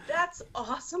 That's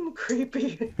awesome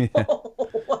creepy. Yeah. Oh,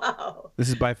 wow. This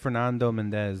is by Fernando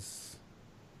Mendez.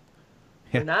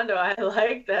 Yeah. Fernando, I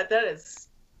like that. That's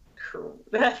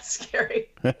scary.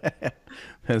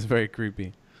 That's very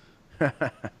creepy.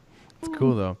 It's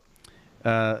cool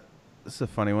though. This is a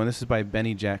funny one. This is by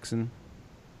Benny Jackson.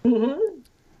 Mm-hmm.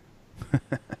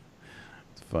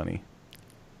 It's funny.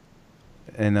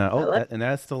 And and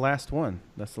that's the last one.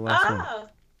 That's the last one.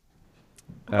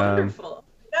 Wonderful.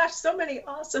 Gosh, so many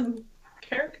awesome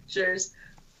caricatures.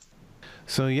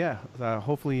 So yeah,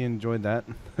 hopefully you enjoyed that.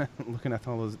 Looking at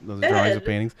all those drawings and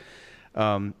paintings.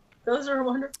 Those are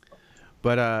wonderful.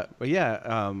 But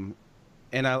yeah,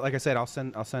 and like I said, I'll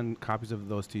send copies of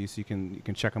those to you so you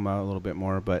can check them out a little bit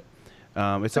more. But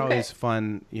it's always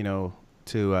fun, you know,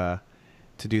 to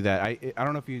do that. I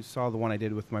don't know if you saw the one I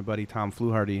did with my buddy Tom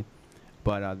Fluharty,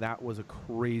 but that was a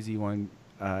crazy one.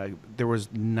 There was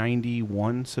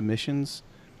 91 submissions.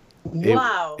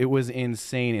 Wow. It was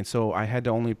insane, and so I had to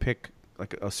only pick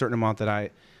like a certain amount that I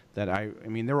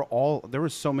mean there were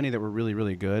so many that were really,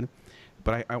 really good.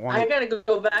 But I gotta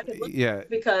go back and look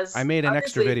because I made an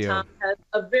extra video. Tom has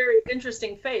a very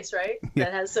interesting face, right? Yeah.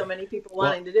 That has so many people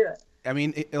wanting to do it. I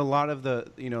mean, a lot of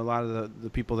the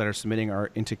people that are submitting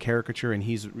are into caricature, and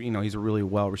he's a really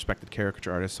well-respected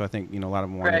caricature artist. So I think a lot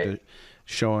of them wanted to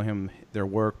show him their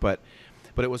work, but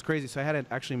it was crazy. So I had to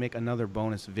actually make another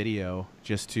bonus video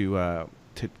just to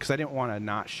because I didn't want to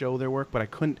not show their work, but I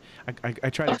couldn't. I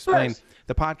tried to explain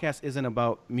the podcast isn't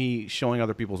about me showing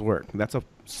other people's work. That's a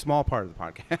small part of the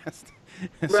podcast.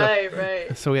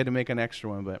 Right. So we had to make an extra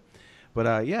one,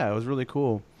 but yeah, it was really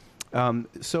cool.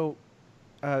 So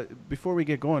before we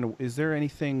get going, is there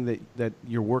anything that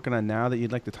you're working on now that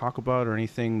you'd like to talk about, or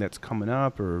anything that's coming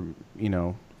up, or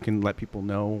can let people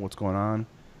know what's going on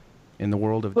in the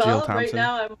world of Jill Thompson? Right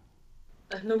now I'm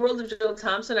in the world of Jill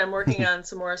Thompson. I'm working on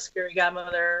some more Scary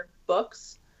Godmother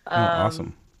books.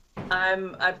 Awesome.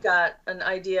 I've got an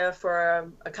idea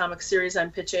for a comic series I'm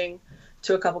pitching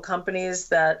to a couple companies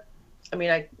that, I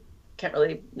mean, I can't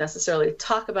really necessarily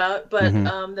talk about, but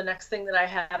the next thing that I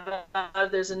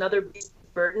have, there's another Beast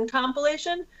of Burden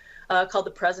compilation called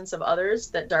The Presence of Others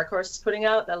that Dark Horse is putting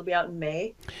out. That'll be out in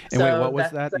May. And so wait, what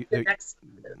was that? Like the next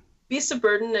Beast of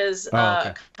Burden is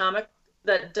a comic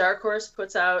that Dark Horse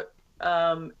puts out.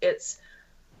 It's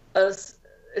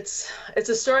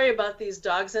a story about these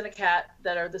dogs and a cat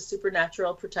that are the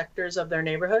supernatural protectors of their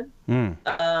neighborhood.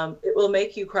 It will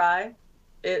make you cry.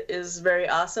 It is very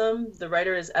awesome. The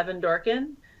writer is Evan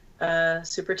Dorkin,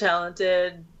 super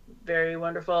talented, very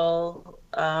wonderful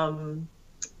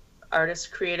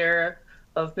artist, creator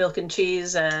of Milk and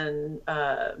Cheese and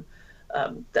the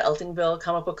Eltingville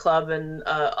Comic Book Club and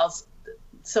also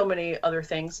so many other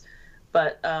things.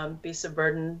 But Beasts of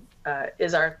Burden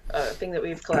is our thing that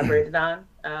we've collaborated on,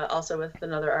 also with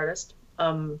another artist.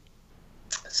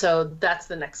 So that's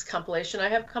the next compilation I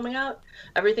have coming out.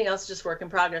 Everything else is just work in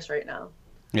progress right now.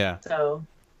 Yeah. So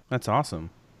that's awesome.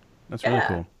 That's really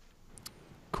cool.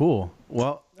 Cool.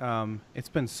 Well, it's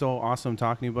been so awesome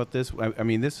talking to you about this. I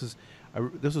mean, this was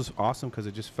awesome because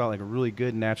it just felt like a really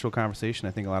good, natural conversation.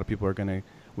 I think a lot of people are gonna.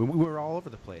 We were all over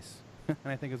the place, and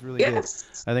I think it's really good.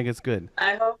 I think it's good.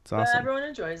 I hope it's awesome. Everyone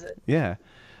enjoys it. Yeah.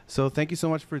 So thank you so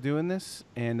much for doing this,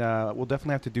 and we'll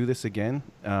definitely have to do this again.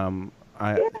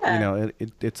 Yeah.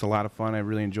 It's a lot of fun. I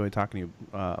really enjoy talking to you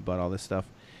about all this stuff,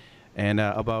 and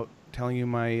about telling you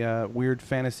my weird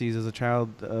fantasies as a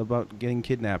child about getting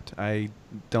kidnapped. I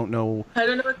don't know. I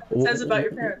don't know what that says about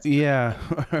your parents. Yeah.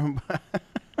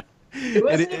 It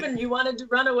wasn't even you wanted to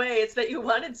run away. It's that you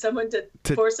wanted someone to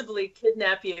forcibly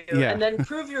kidnap you and then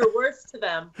prove your worth to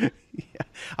them. Yeah.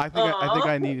 I think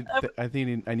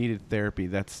I needed therapy.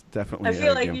 That's definitely. I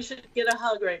feel like you should get a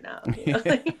hug right now.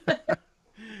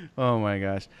 Oh my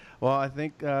gosh. Well, I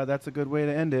think that's a good way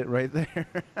to end it right there.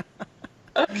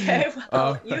 Okay.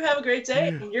 Well, you have a great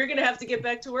day. You're gonna have to get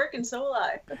back to work, and so will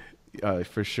I.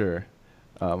 For sure.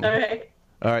 All right.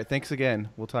 All right. Thanks again.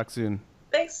 We'll talk soon.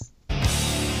 Thanks.